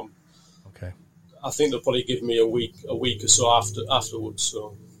 Okay. I think they'll probably give me a week or so afterwards.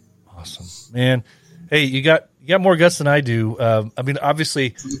 So awesome, man. Hey, you got more guts than I do. I mean,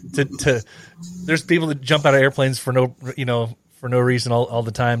 obviously, there's people that jump out of airplanes for no reason all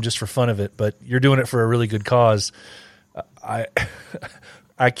the time, just for fun of it. But you're doing it for a really good cause. I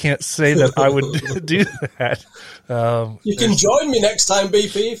can't say that I would do that. You can join me next time,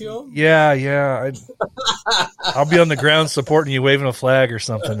 BP, if you want. Yeah. I'll be on the ground supporting you, waving a flag or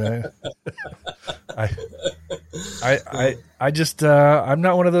something. I just I'm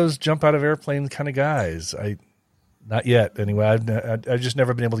not one of those jump out of airplane kind of guys. Not yet anyway. I've just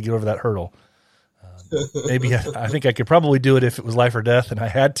never been able to get over that hurdle. Maybe I think I could probably do it if it was life or death and I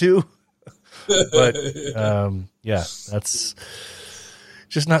had to. But yeah, that's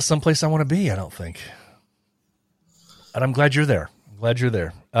just not someplace I want to be, I don't think. And I'm glad you're there.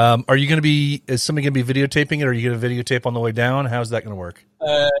 Are you going to be? Is somebody going to be videotaping it? Or are you going to videotape on the way down? How's that going to work?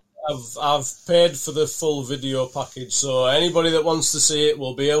 I've paid for the full video package, so anybody that wants to see it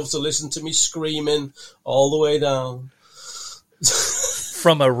will be able to listen to me screaming all the way down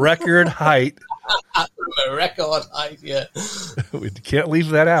from a record height. From a record height, yeah. We can't leave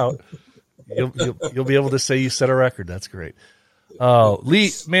that out. You'll be able to say you set a record. That's great.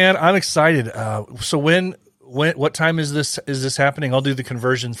 Lee, man, I'm excited. So what time is this happening? I'll do the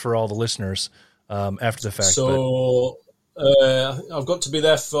conversions for all the listeners after the fact. So I've got to be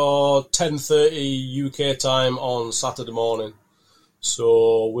there for 10:30 UK time on Saturday morning.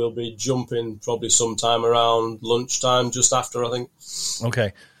 So we'll be jumping probably sometime around lunchtime, just after, I think.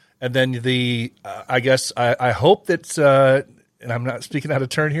 Okay. And then I guess I hope that, and I'm not speaking out of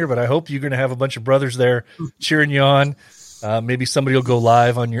turn here, but I hope you're going to have a bunch of brothers there cheering you on. Maybe somebody will go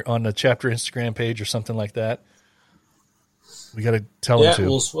live on the chapter Instagram page or something like that. We got to tell them to.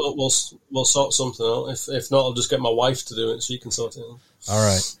 We'll sort something out. If not, I'll just get my wife to do it. She can sort it out. All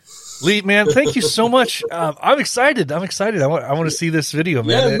right, Lee, man, thank you so much. I'm excited. I want to see this video,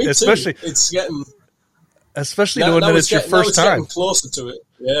 man. Yeah, me especially too. It's getting, especially knowing that it's your first time. Getting closer to it.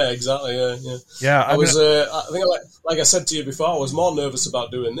 Yeah, exactly. Yeah. Yeah, I think, like I said to you before, I was more nervous about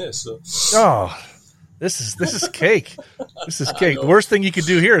doing this. So. Oh, This is cake. This is cake. The worst thing you could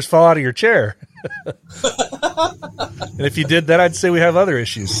do here is fall out of your chair. And if you did that, I'd say we have other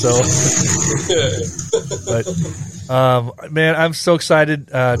issues. So, but man, I'm so excited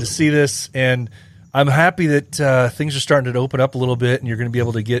to see this, and I'm happy that things are starting to open up a little bit, and you're going to be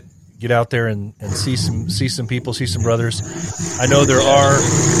able to get out there and see some people, see some brothers. I know there are.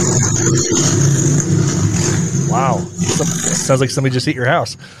 Wow, sounds like somebody just hit your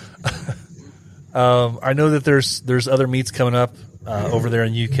house. I know that there's other meets coming up over there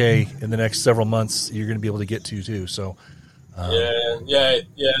in UK in the next several months. You're going to be able to get to too. So yeah.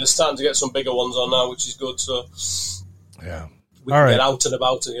 They're starting to get some bigger ones on now, which is good. So yeah, we can get out and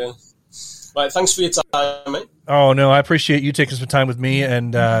about again. Right, thanks for your time, mate. Oh no, I appreciate you taking some time with me,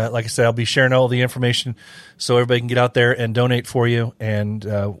 and like I said, I'll be sharing all the information so everybody can get out there and donate for you. And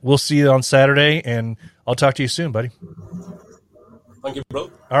we'll see you on Saturday, and I'll talk to you soon, buddy. Thank you,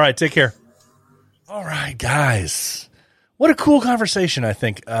 bro. All right, take care. All right, guys. What a cool conversation, I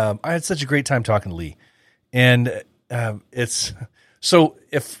think. I had such a great time talking to Lee. And it's so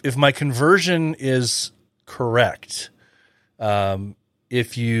if my conversion is correct,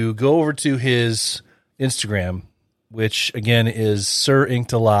 if you go over to his Instagram, which again is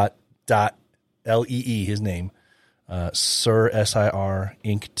sirinked.lee, his name, Sir, S-I-R,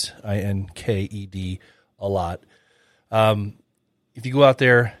 inked, I-N-K-E-D, a lot. If you go out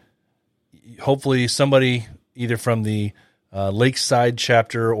there, hopefully somebody either from the Lakeside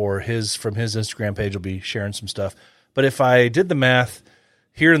chapter or from his Instagram page will be sharing some stuff. But if I did the math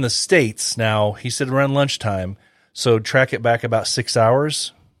here in the States now, he said around lunchtime, so track it back about 6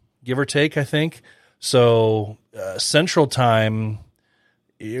 hours, give or take, I think. So Central Time,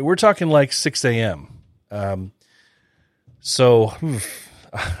 we're talking like 6 a.m. So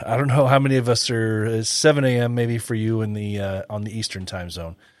I don't know how many of us are 7 a.m. maybe for you in the on the Eastern Time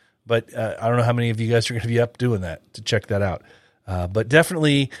zone. But I don't know how many of you guys are going to be up doing that to check that out. But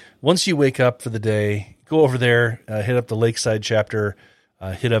definitely, once you wake up for the day, go over there, hit up the Lakeside chapter,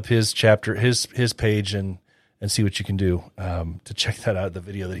 hit up his chapter, his page, and see what you can do to check that out, the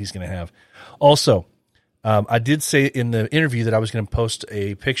video that he's going to have. Also, I did say in the interview that I was going to post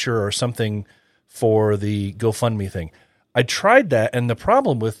a picture or something for the GoFundMe thing. I tried that, and the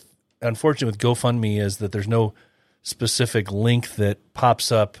problem unfortunately, with GoFundMe is that there's no specific link that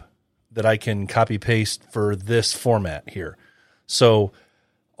pops up that I can copy paste for this format here. So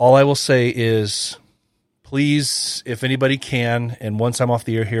all I will say is, please, if anybody can, and once I'm off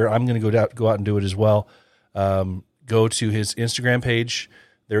the air here, I'm going to go out and do it as well. Go to his Instagram page.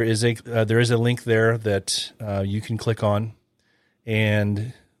 There is a link there that you can click on,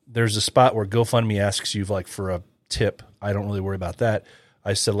 and there's a spot where GoFundMe asks you like for a tip. I don't really worry about that.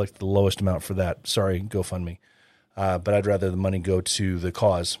 I select the lowest amount for that. Sorry, GoFundMe. But I'd rather the money go to the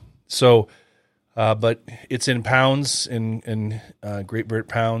cause. So, but it's in pounds, in Great Britain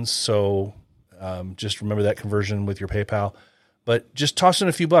pounds. So just remember that conversion with your PayPal. But just toss in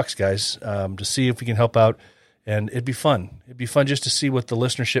a few bucks, guys, to see if we can help out. And it'd be fun. It'd be fun just to see what the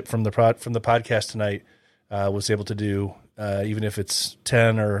listenership from the podcast tonight was able to do, even if it's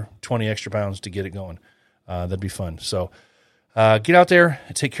 10 or 20 extra pounds to get it going. That'd be fun. So get out there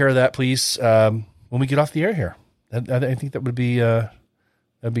and take care of that, please, when we get off the air here. I think that would be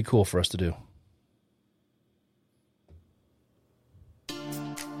that'd be cool for us to do.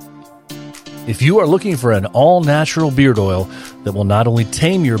 If you are looking for an all-natural beard oil that will not only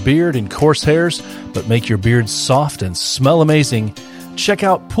tame your beard and coarse hairs, but make your beard soft and smell amazing, check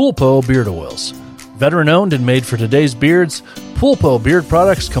out Pulpo Beard Oils. Veteran-owned and made for today's beards, Pulpo beard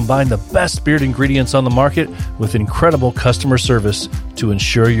products combine the best beard ingredients on the market with incredible customer service to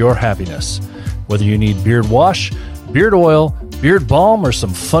ensure your happiness. Whether you need beard wash, beard oil, beard balm, or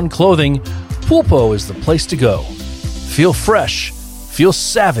some fun clothing, Pulpo is the place to go. Feel fresh, feel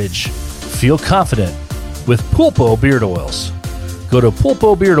savage, feel confident with Pulpo Beard Oils. Go to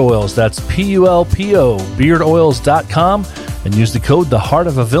Pulpo Beard Oils, that's Pulpo beardoils.com, and use the code The Heart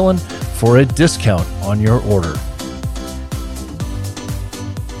of a Villain for a discount on your order.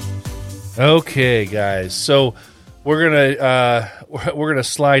 Okay, guys, so we're gonna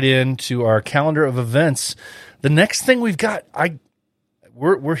slide into our calendar of events. The next thing we've got,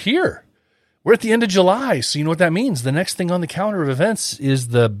 we're here. We're at the end of July, so you know what that means. The next thing on the calendar of events is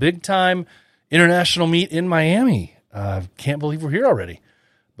the big-time international meet in Miami. Can't believe we're here already,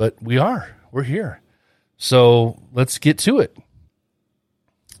 but we are. We're here. So let's get to it.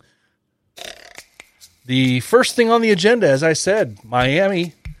 The first thing on the agenda, as I said,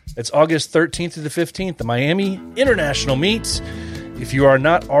 Miami. It's August 13th to the 15th, the Miami International Meet. If you are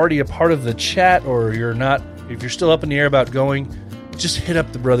not already a part of the chat, or if you're still up in the air about going, just hit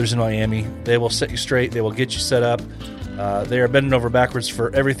up the brothers in Miami. They will set you straight. They will get you set up. They are bending over backwards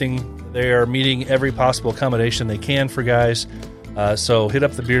for everything. They are meeting every possible accommodation they can for guys. So hit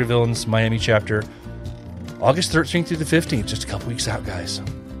up the Bearded Villains Miami chapter. August 13th through the 15th, just a couple weeks out, guys.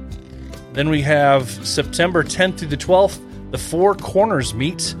 Then we have September 10th through the 12th, the Four Corners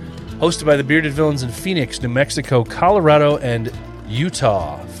meet, hosted by the Bearded Villains in Phoenix, New Mexico, Colorado, and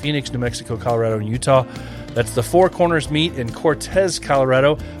Utah. Phoenix, New Mexico, Colorado, and Utah. That's the Four Corners meet in Cortez,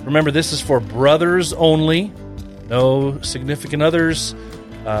 Colorado. Remember, this is for brothers only. No significant others.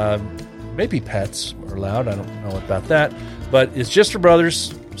 Maybe pets are allowed. I don't know about that. But it's just for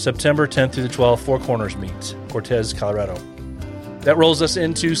brothers. September 10th through the 12th, Four Corners meet, Cortez, Colorado. That rolls us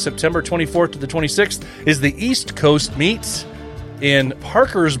into September 24th to the 26th is the East Coast meet in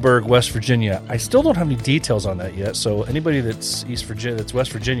Parkersburg, West Virginia. I still don't have any details on that yet, so anybody that's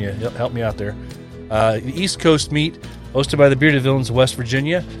West Virginia, help me out there. The East Coast meet, hosted by the Bearded Villains of West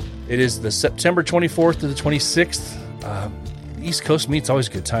Virginia. It is the September 24th to the 26th. The East Coast meet's always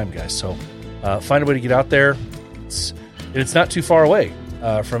a good time, guys, so find a way to get out there. It's not too far away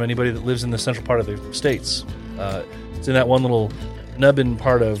from anybody that lives in the central part of the states. It's in that one little nubbin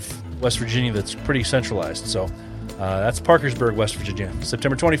part of West Virginia that's pretty centralized. So that's Parkersburg, West Virginia,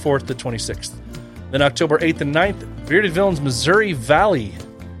 September 24th to 26th. Then October 8th and 9th, Bearded Villains Missouri Valley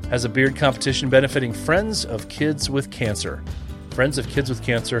has a beard competition benefiting Friends of Kids with Cancer. Friends of Kids with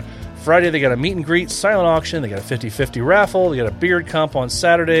Cancer. Friday, they got a meet and greet, silent auction. They got a 50-50 raffle. They got a beard comp on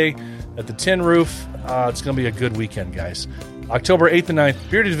Saturday at the Tin Roof. It's going to be a good weekend, guys. October 8th and 9th,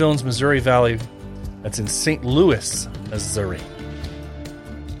 Bearded Villains Missouri Valley. That's in St. Louis, Missouri.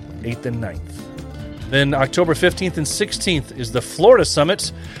 8th and 9th. Then October 15th and 16th is the Florida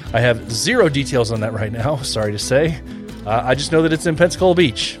Summit. I have zero details on that right now, sorry to say. I just know that it's in Pensacola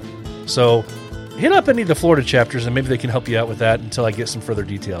Beach. So hit up any of the Florida chapters and maybe they can help you out with that until I get some further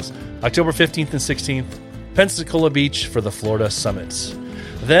details. October 15th and 16th, Pensacola Beach for the Florida Summit.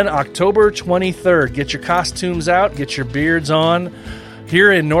 Then October 23rd, get your costumes out, get your beards on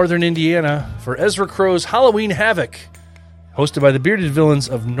here in northern Indiana for Ezra Crow's Halloween Havoc, hosted by the Bearded Villains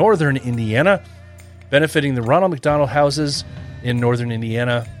of northern Indiana, benefiting the Ronald McDonald Houses in northern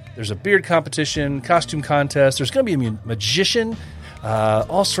Indiana. There's a beard competition, costume contest. There's going to be a magician,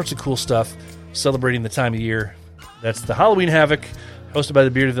 all sorts of cool stuff celebrating the time of year. That's the Halloween Havoc, hosted by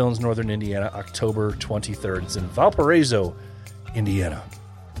the Bearded Villains northern Indiana, October 23rd. It's in Valparaiso, Indiana.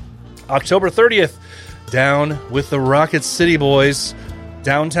 October 30th, down with the Rocket City Boys,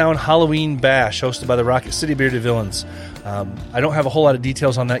 Downtown Halloween Bash, hosted by the Rocket City Bearded Villains. I don't have a whole lot of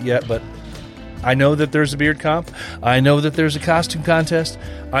details on that yet, but I know that there's a beard comp. I know that there's a costume contest.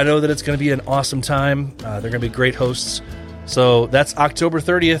 I know that it's going to be an awesome time. They're going to be great hosts. So that's October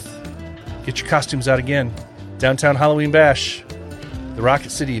 30th. Get your costumes out again. Downtown Halloween Bash, the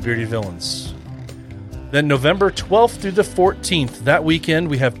Rocket City Bearded Villains. Then November 12th through the 14th, that weekend,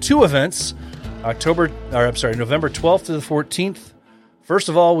 we have two events. November 12th to the 14th. First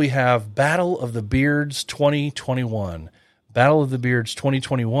of all, we have Battle of the Beards 2021. Battle of the Beards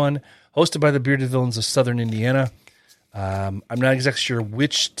 2021, hosted by the Bearded Villains of Southern Indiana. I'm not exactly sure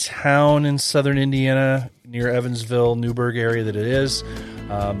which town in Southern Indiana, near Evansville, Newburgh area that it is,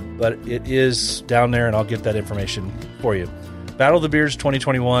 but it is down there, and I'll get that information for you. Battle of the Beards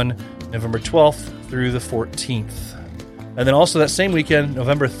 2021, November 12th through the 14th. And then also that same weekend,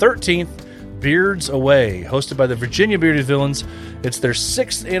 November 13th, Beards Away, hosted by the Virginia Bearded Villains. It's their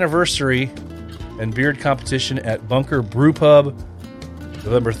 6th anniversary and beard competition at Bunker Brew Pub.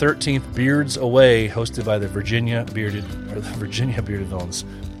 November 13th, Beards Away, hosted by the Virginia Bearded Villains.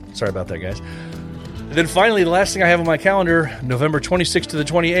 Sorry about that, guys. And then finally, the last thing I have on my calendar, November 26th to the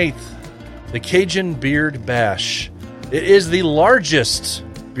 28th, the Cajun Beard Bash. It is the largest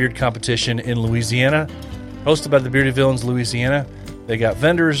beard competition in Louisiana, hosted by the Bearded Villains Louisiana. They got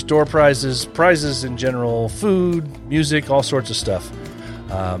vendors, door prizes, prizes in general, food, music, all sorts of stuff.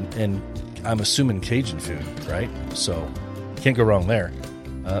 And I'm assuming Cajun food, right? So can't go wrong there.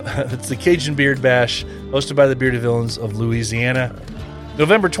 It's the Cajun Beard Bash, hosted by the Bearded Villains of Louisiana,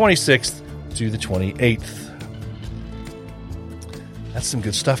 November 26th to the 28th. That's some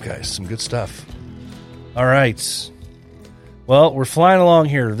good stuff, guys. Some good stuff. All right. Well, we're flying along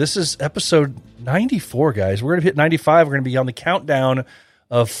here. This is episode 94, guys. We're going to hit 95. We're going to be on the countdown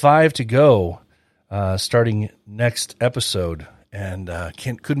of 5 to go starting next episode. And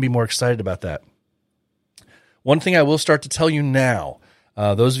couldn't be more excited about that. One thing I will start to tell you now,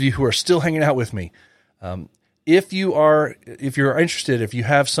 those of you who are still hanging out with me, if you're interested, if you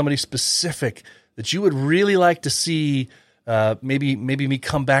have somebody specific that you would really like to see, maybe me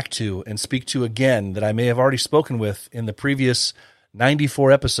come back to and speak to again that I may have already spoken with in the previous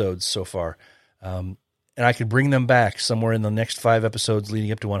 94 episodes so far. And I could bring them back somewhere in the next 5 episodes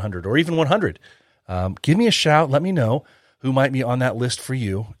leading up to 100 or even 100. Give me a shout. Let me know who might be on that list for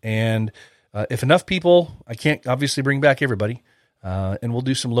you. And if enough people, I can't obviously bring back everybody, and we'll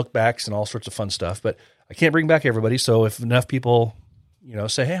do some look backs and all sorts of fun stuff, but I can't bring back everybody. So if enough people,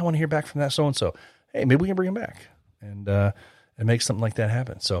 say, hey, I want to hear back from that so-and-so, hey, maybe we can bring him back and make something like that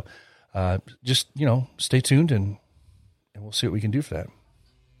happen. So just, stay tuned and we'll see what we can do for that.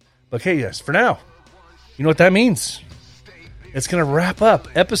 But hey, yes, for now, you know what that means? It's going to wrap up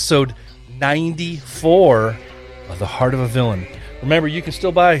episode 94 of The Heart of a Villain. Remember, you can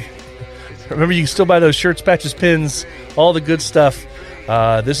still buy those shirts, patches, pins, all the good stuff.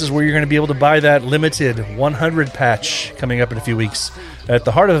 This is where you're going to be able to buy that limited 100 patch coming up in a few weeks at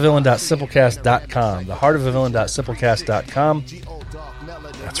theheartofavillain.simplecast.com. Theheartofavillain.simplecast.com.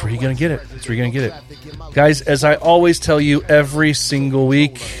 That's where you're going to get it. That's where you're going to get it. Guys, as I always tell you every single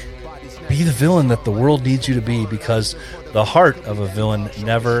week, be the villain that the world needs you to be, because the heart of a villain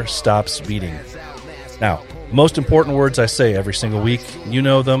never stops beating. Now, most important words I say every single week, you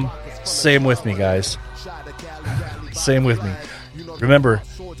know them. Say them with me, guys. Say them with me. Remember,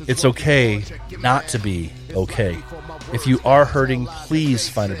 it's okay not to be okay. If you are hurting, please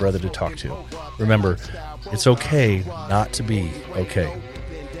find a brother to talk to. Remember, it's okay not to be okay.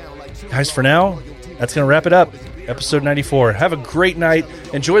 Guys, for now, that's going to wrap it up. Episode 94. Have a great night.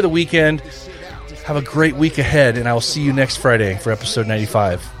 Enjoy the weekend. Have a great week ahead, and I will see you next Friday for episode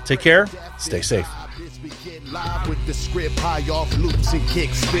 95. Take care. Stay safe. Live with the script, high off loops and kick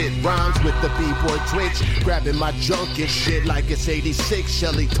spit rhymes with the b-boy twitch, grabbing my junk and shit like it's 86.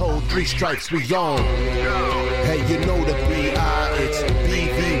 Shelly told 3 stripes we on. Hey, you know the B.I. It's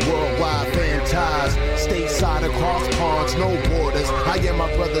BV Worldwide Fan Ties, stateside across ponds, no borders. I am my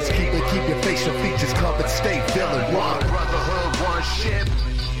brothers, keep it